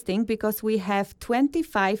interesting because we have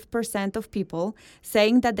 25% of people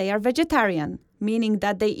saying that they are vegetarian, meaning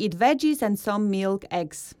that they eat veggies and some milk,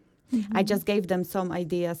 eggs. I just gave them some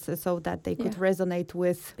ideas so that they could resonate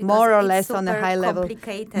with because more or less on a high level.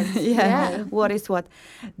 Complicated. What is what.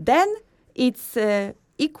 Then it's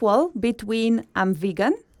equal between I'm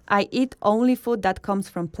vegan, I eat only food that comes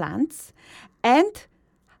from plants, and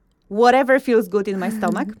whatever feels good in my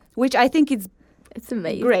stomach, which I think it's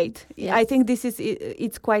amazing. Great. Yes. I think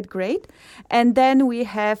it's quite great. And then we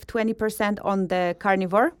have 20% on the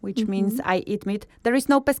carnivore, which means I eat meat. There is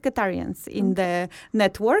no pescatarians in the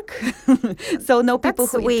network. So no people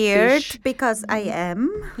That's who weird eat fish. Because I am.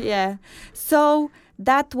 Yeah. So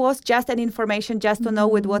that was just an information just to know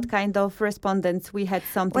with what kind of respondents we had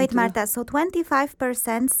something Wait, to... Marta, so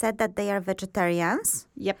 25% said that they are vegetarians.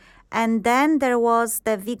 Yep. And then there was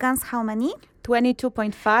the vegans, how many?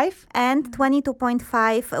 22.5. And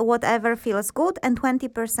 22.5, whatever feels good, and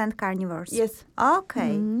 20% carnivores. Yes.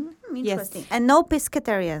 Okay. Interesting. And no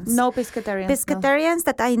pescatarians. No pescatarians. Pescatarians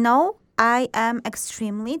that I know, I am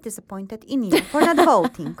extremely disappointed in you for not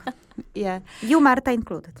voting. Yeah. You, Marta,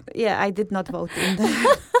 included. Yeah, I did not vote in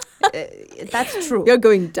that's true. You're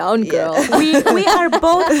going down, girl. We are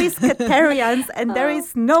both pescatarians and there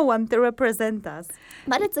is no one to represent us.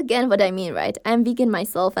 But it's again what I mean, right? I'm vegan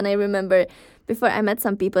myself, and I remember before I met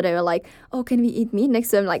some people, they were like, oh, can we eat meat next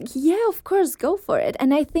to them? I'm like, yeah, of course, go for it.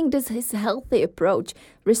 And I think this is a healthy approach,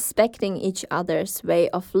 respecting each other's way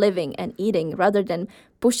of living and eating rather than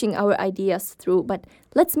pushing our ideas through. But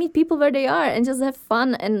let's meet people where they are and just have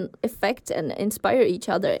fun and affect and inspire each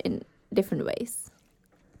other in different ways.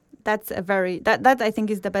 That's that I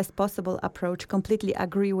think is the best possible approach. Completely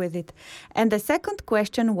agree with it. And the second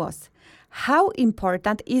question was, how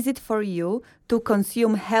important is it for you to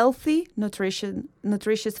consume healthy,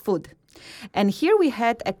 nutritious food? And here we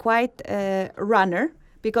had a quite runner,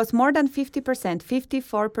 because more than 50%,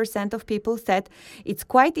 54% of people said it's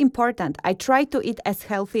quite important. I try to eat as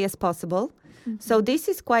healthy as possible. So this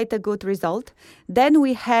is quite a good result. Then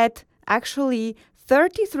we had actually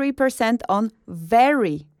 33% on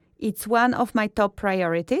very. It's one of my top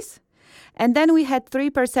priorities. And then we had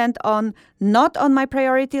 3% on not on my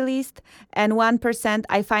priority list, and 1%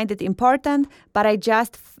 I find it important, but I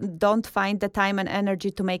just don't find the time and energy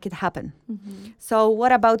to make it happen. So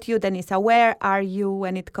what about you, Denisa? Where are you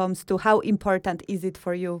when it comes to how important is it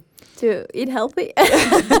for you? To eat healthy.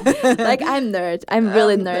 Like, I'm nerd. I'm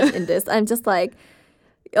really nerd in this. I'm just like,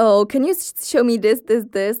 oh, can you show me this?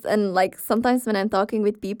 And like sometimes when I'm talking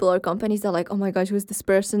with people or companies, they're like, oh my gosh, who's this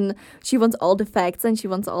person? She wants all the facts and she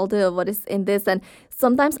wants all the what is in this. And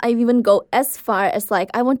sometimes I even go as far as like,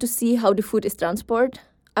 I want to see how the food is transported.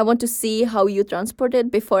 I want to see how you transport it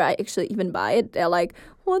before I actually even buy it. They're like,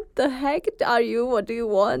 what the heck are you? What do you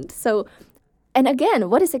want? So, and again,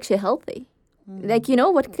 what is actually healthy? Like, you know,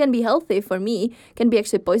 what can be healthy for me can be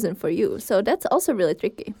actually poison for you. So that's also really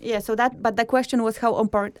tricky. Yeah, but the question was how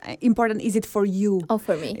important is it for you? Oh,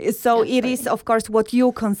 for me. So it is, of course, what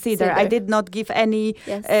you consider. I did not give any,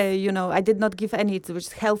 Yes. I did not give any, it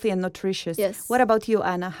was healthy and nutritious. Yes. What about you,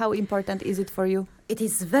 Anna? How important is it for you? It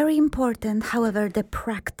is very important. However, the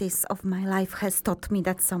practice of my life has taught me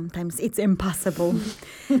that sometimes it's impossible.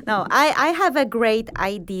 No, I have a great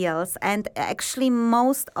ideals, and actually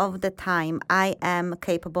most of the time I am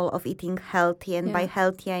capable of eating healthy. And by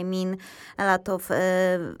healthy, I mean a lot of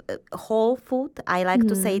whole food. I like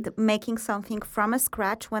to say it, making something from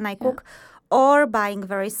scratch when I cook. Or buying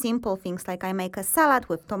very simple things, like I make a salad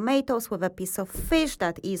with tomatoes, with a piece of fish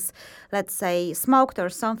that is, let's say, smoked or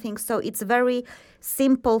something. So it's very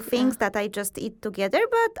simple things that I just eat together,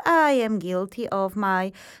 but I am guilty of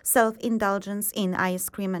my self-indulgence in ice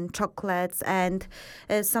cream and chocolates and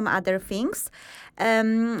some other things.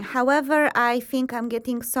 However, I think I'm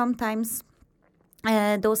getting sometimes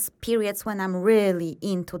those periods when I'm really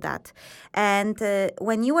into that. And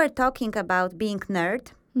when you were talking about being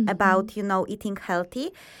nerd, about, eating healthy,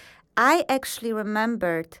 I actually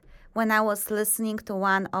remembered when I was listening to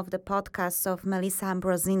one of the podcasts of Melissa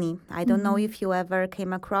Ambrosini. I don't know if you ever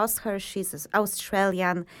came across her. She's an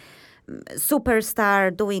Australian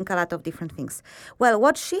superstar doing a lot of different things. Well,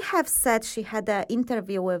 what she have said, she had an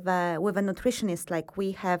interview with a nutritionist like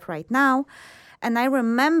we have right now. And I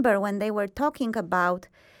remember when they were talking about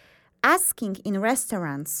asking in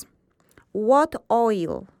restaurants, what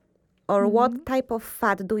oil or what type of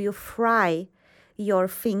fat do you fry your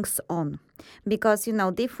things on? Because,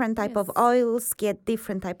 different type of oils get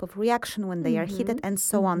different type of reaction when they are heated and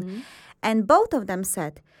so on. And both of them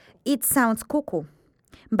said, it sounds cuckoo.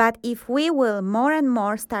 But if we will more and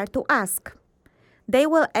more start to ask, they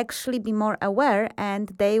will actually be more aware and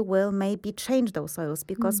they will maybe change those oils,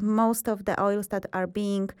 because most of the oils that are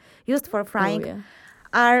being used for frying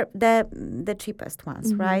are the cheapest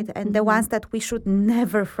ones, right? And the ones that we should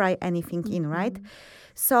never fry anything in, right?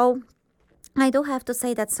 So I do have to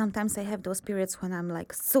say that sometimes I have those periods when I'm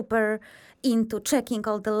like super into checking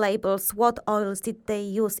all the labels, what oils did they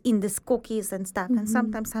use in these cookies and stuff. And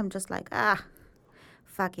sometimes I'm just like,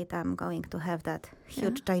 fuck it, I'm going to have that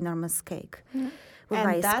huge, ginormous cake with And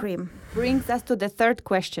ice cream. Brings us to the third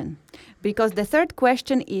question, because the third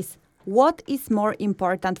question is, what is more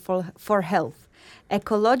important for health?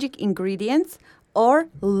 Ecologic ingredients or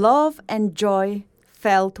love and joy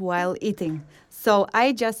felt while eating? So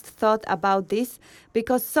I just thought about this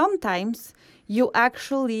because sometimes you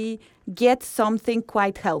actually get something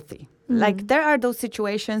quite healthy. Like there are those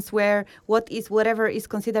situations where whatever is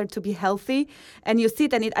considered to be healthy, and you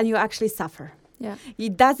sit and eat and you actually suffer. Yeah.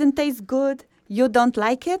 It doesn't taste good. You don't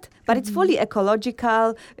like it, but it's fully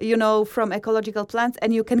ecological, from ecological plants,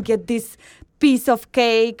 and you can get this piece of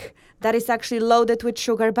cake that is actually loaded with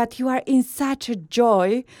sugar, but you are in such a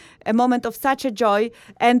joy, a moment of such a joy,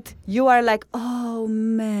 and you are like, oh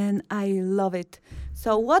man, I love it.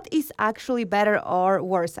 So what is actually better or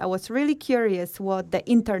worse? I was really curious what the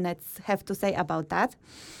internets have to say about that.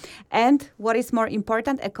 And what is more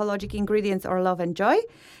important, ecologic ingredients or love and joy?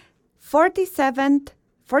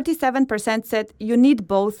 47% said you need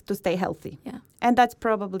both to stay healthy. Yeah. And that's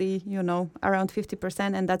probably, around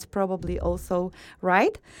 50%, and that's probably also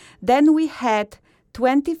right. Then we had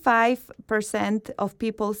 25% of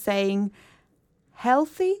people saying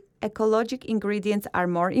healthy ecologic ingredients are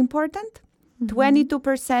more important.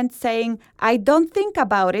 22% saying, I don't think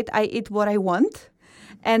about it, I eat what I want.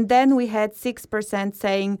 And then we had 6%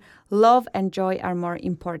 saying love and joy are more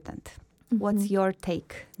important. What's your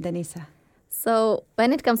take, Denisa? So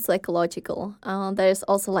when it comes to ecological, there's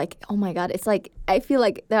also like, oh my God, it's like, I feel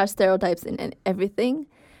like there are stereotypes in everything.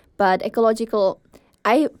 But ecological,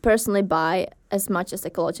 I personally buy as much as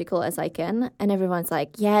ecological as I can. And everyone's like,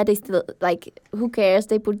 yeah, they still, like, who cares?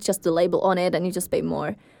 They put just the label on it and you just pay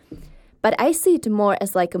more. But I see it more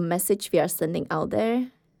as like a message we are sending out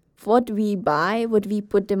there. What we buy, what we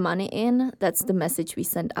put the money in, that's the message we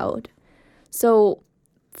send out. So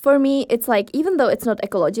for me, it's like, even though it's not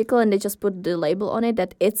ecological and they just put the label on it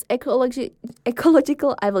that it's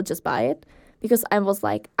ecological, I will just buy it. Because I was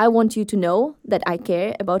like, I want you to know that I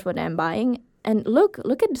care about what I'm buying. And look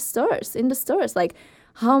at the stores, in the stores, like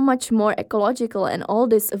how much more ecological and all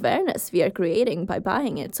this awareness we are creating by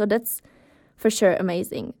buying it. So that's for sure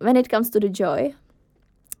amazing. When it comes to the joy,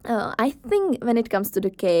 I think when it comes to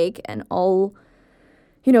the cake and all,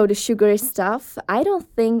 the sugary stuff, I don't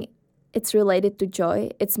think it's related to joy.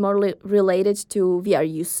 It's more related to we are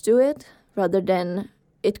used to it rather than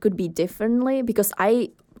it could be differently. Because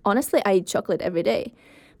honestly, I eat chocolate every day.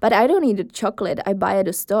 But I don't eat the chocolate I buy at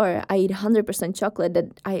the store. I eat 100% chocolate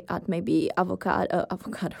that I add maybe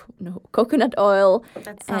coconut oil.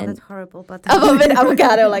 That sounded horrible, but...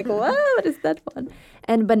 avocado, like, what is that one?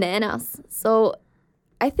 And bananas. So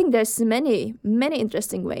I think there's many, many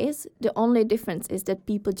interesting ways. The only difference is that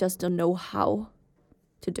people just don't know how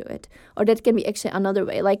to do it. Or that can be actually another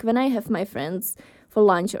way. Like when I have my friends for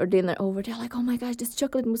lunch or dinner over, they're like, oh my gosh, this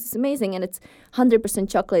chocolate mousse is amazing. And it's 100%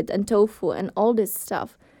 chocolate and tofu and all this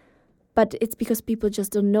stuff. But it's because people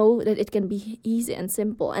just don't know that it can be easy and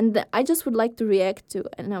simple. And I just would like to react to,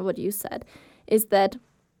 and what you said, is that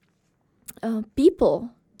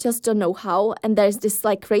people just don't know how. And there's this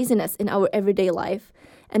like craziness in our everyday life.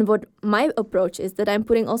 And what my approach is that I'm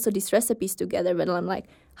putting also these recipes together when I'm like,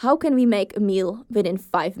 how can we make a meal within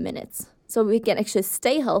 5 minutes? So we can actually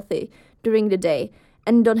stay healthy during the day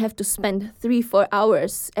and don't have to spend 3-4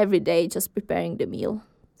 hours every day just preparing the meal.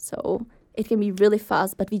 So it can be really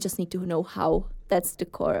fast, but we just need to know how. That's the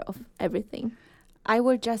core of everything. I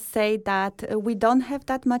will just say that we don't have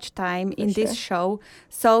that much time in this show.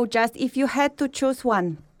 So just if you had to choose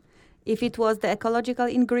one, if it was the ecological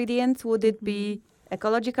ingredients, would it be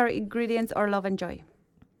ecological ingredients or love and joy?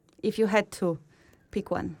 If you had to pick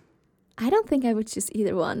one. I don't think I would choose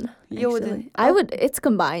either one. You wouldn't? I would. It's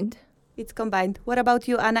combined. It's combined. What about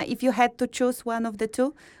you, Anna? If you had to choose one of the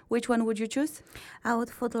two, which one would you choose? I would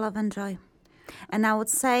put love and joy. And I would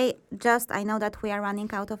say, I know that we are running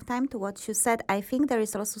out of time to what you said. I think there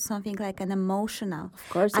is also something like an emotional Of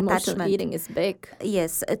course, attachment. Emotional eating is big.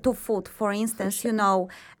 Yes, to food. For instance,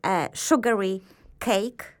 sugary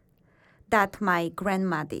cake that my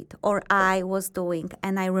grandma did or I was doing.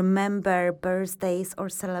 And I remember birthdays or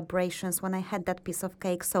celebrations when I had that piece of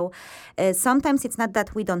cake. So sometimes it's not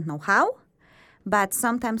that we don't know how, but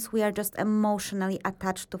sometimes we are just emotionally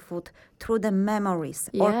attached to food through the memories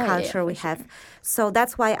or culture we have. Sure. So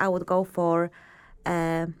that's why I would go for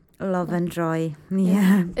love and joy.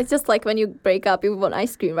 Yeah. It's just like when you break up, you want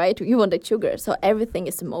ice cream, right? You want the sugar. So everything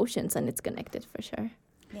is emotions and it's connected for sure.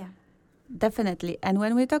 Yeah. Definitely. And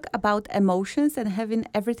when we talk about emotions and having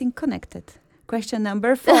everything connected, question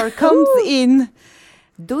number 4 comes in.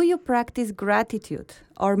 Do you practice gratitude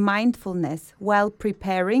or mindfulness while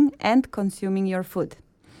preparing and consuming your food?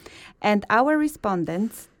 And our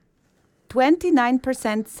respondents,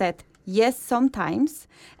 29% said yes sometimes,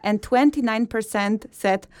 and 29%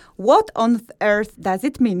 said, what on earth does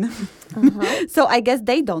it mean? So I guess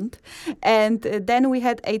they don't. And then we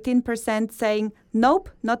had 18% saying, nope,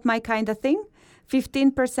 not my kind of thing.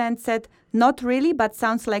 15% said, not really, but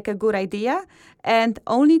sounds like a good idea. And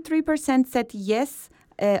only 3% said yes,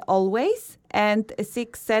 always. And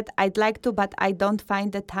 6 said, I'd like to, but I don't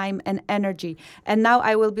find the time and energy. And now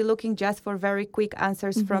I will be looking just for very quick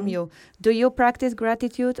answers from you. Do you practice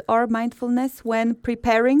gratitude or mindfulness when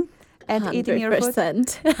preparing and 100%. Eating your food?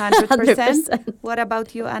 100%. What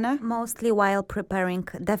about you, Anna? Mostly while preparing,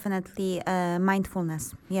 definitely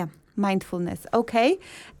mindfulness. Yeah. Mindfulness. Okay.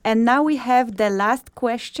 And now we have the last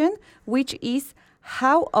question, which is,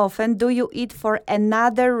 how often do you eat for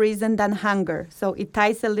another reason than hunger? So it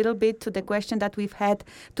ties a little bit to the question that we've had,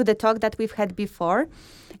 to the talk that we've had before.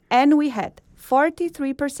 And we had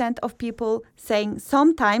 43% of people saying,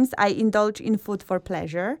 sometimes I indulge in food for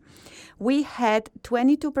pleasure. We had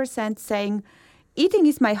 22% saying, eating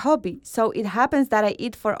is my hobby, so it happens that I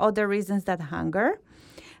eat for other reasons than hunger.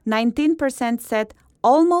 19% said,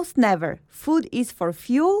 almost never. Food is for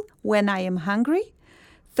fuel when I am hungry.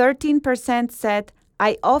 13% said,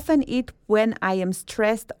 I often eat when I am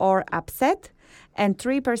stressed or upset. And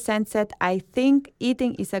 3% said, I think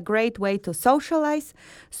eating is a great way to socialize,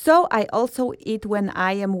 so I also eat when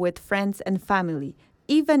I am with friends and family,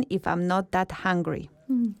 even if I'm not that hungry.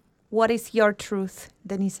 What is your truth,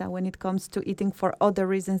 Denisa, when it comes to eating for other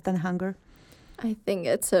reasons than hunger? I think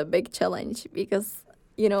it's a big challenge because,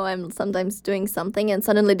 I'm sometimes doing something and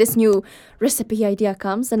suddenly this new recipe idea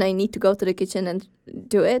comes and I need to go to the kitchen and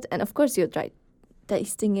do it. And of course you try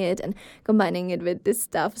tasting it and combining it with this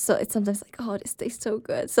stuff. So it's sometimes like, oh, this tastes so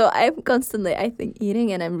good. So I'm constantly, I think,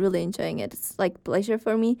 eating and I'm really enjoying it. It's like pleasure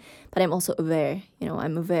for me, but I'm also aware,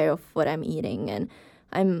 I'm aware of what I'm eating and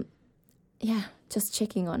I'm, just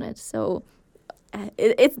checking on it. So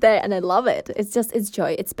it's there and I love it. It's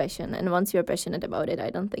joy, it's passion. And once you're passionate about it, I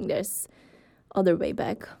don't think there's other way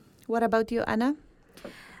back. What about you, Anna?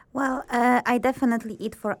 Well, I definitely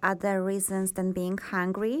eat for other reasons than being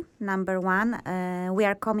hungry. Number one, we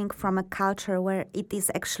are coming from a culture where it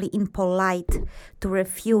is actually impolite to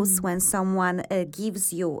refuse when someone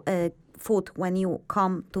gives you food when you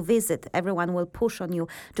come to visit. Everyone will push on you.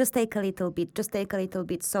 Just take a little bit, just take a little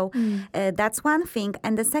bit. So that's one thing.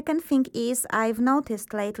 And the second thing is I've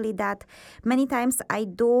noticed lately that many times I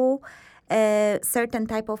do certain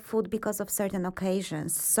type of food because of certain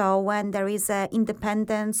occasions. So when there is a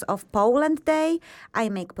Independence of Poland Day, I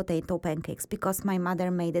make potato pancakes because my mother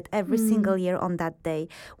made it every single year on that day.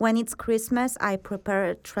 When it's Christmas, I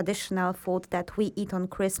prepare traditional food that we eat on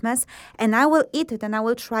Christmas, and I will eat it and I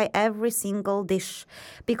will try every single dish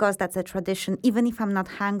because that's a tradition, even if I'm not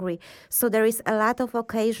hungry. So there is a lot of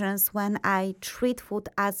occasions when I treat food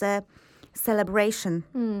as a celebration,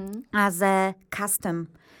 as a custom,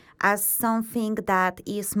 as something that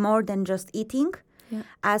is more than just eating,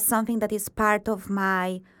 as something that is part of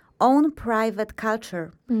my own private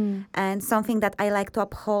culture and something that I like to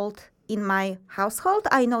uphold in my household.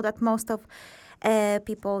 I know that most of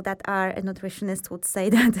people that are nutritionists would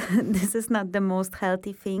say that this is not the most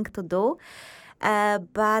healthy thing to do.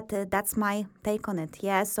 But that's my take on it.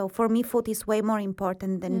 Yeah, so for me, food is way more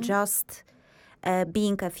important than just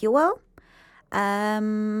being a fuel.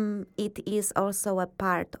 It is also a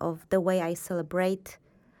part of the way I celebrate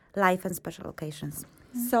life and special occasions.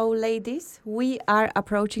 So, ladies, we are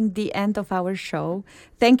approaching the end of our show.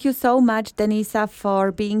 Thank you so much, Denisa,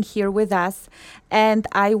 for being here with us. And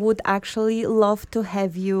I would actually love to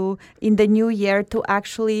have you in the new year to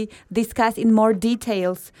actually discuss in more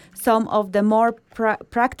details some of the more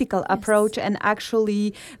practical approach and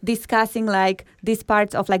actually discussing like these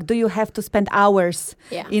parts of like, do you have to spend hours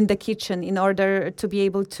in the kitchen in order to be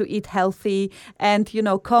able to eat healthy and,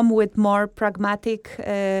 come with more pragmatic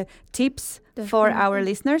tips for our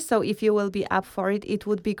listeners. So if you will be up for it, it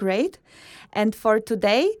would be great. And for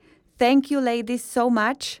today, thank you, ladies, so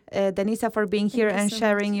much, Denisa, for being here and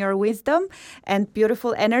sharing your wisdom and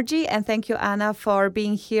beautiful energy. And thank you, Anna, for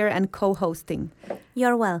being here and co-hosting.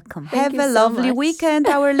 You're welcome. Have a lovely weekend,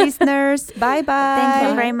 our listeners. Bye-bye. Thank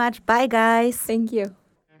you very much. Bye, guys. Thank you.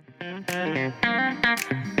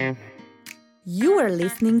 You are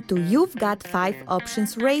listening to You've Got 5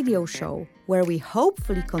 Options radio show, where we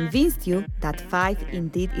hopefully convinced you that 5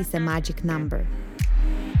 indeed is a magic number.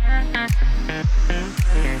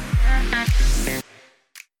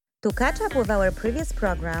 To catch up with our previous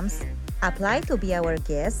programs, apply to be our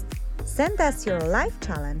guest, send us your life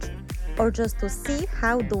challenge, or just to see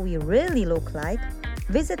how do we really look like,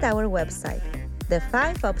 visit our website,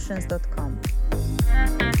 the5options.com.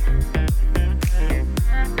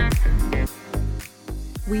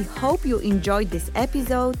 We hope you enjoyed this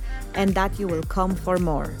episode and that you will come for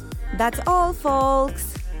more. That's all,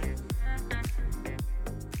 folks!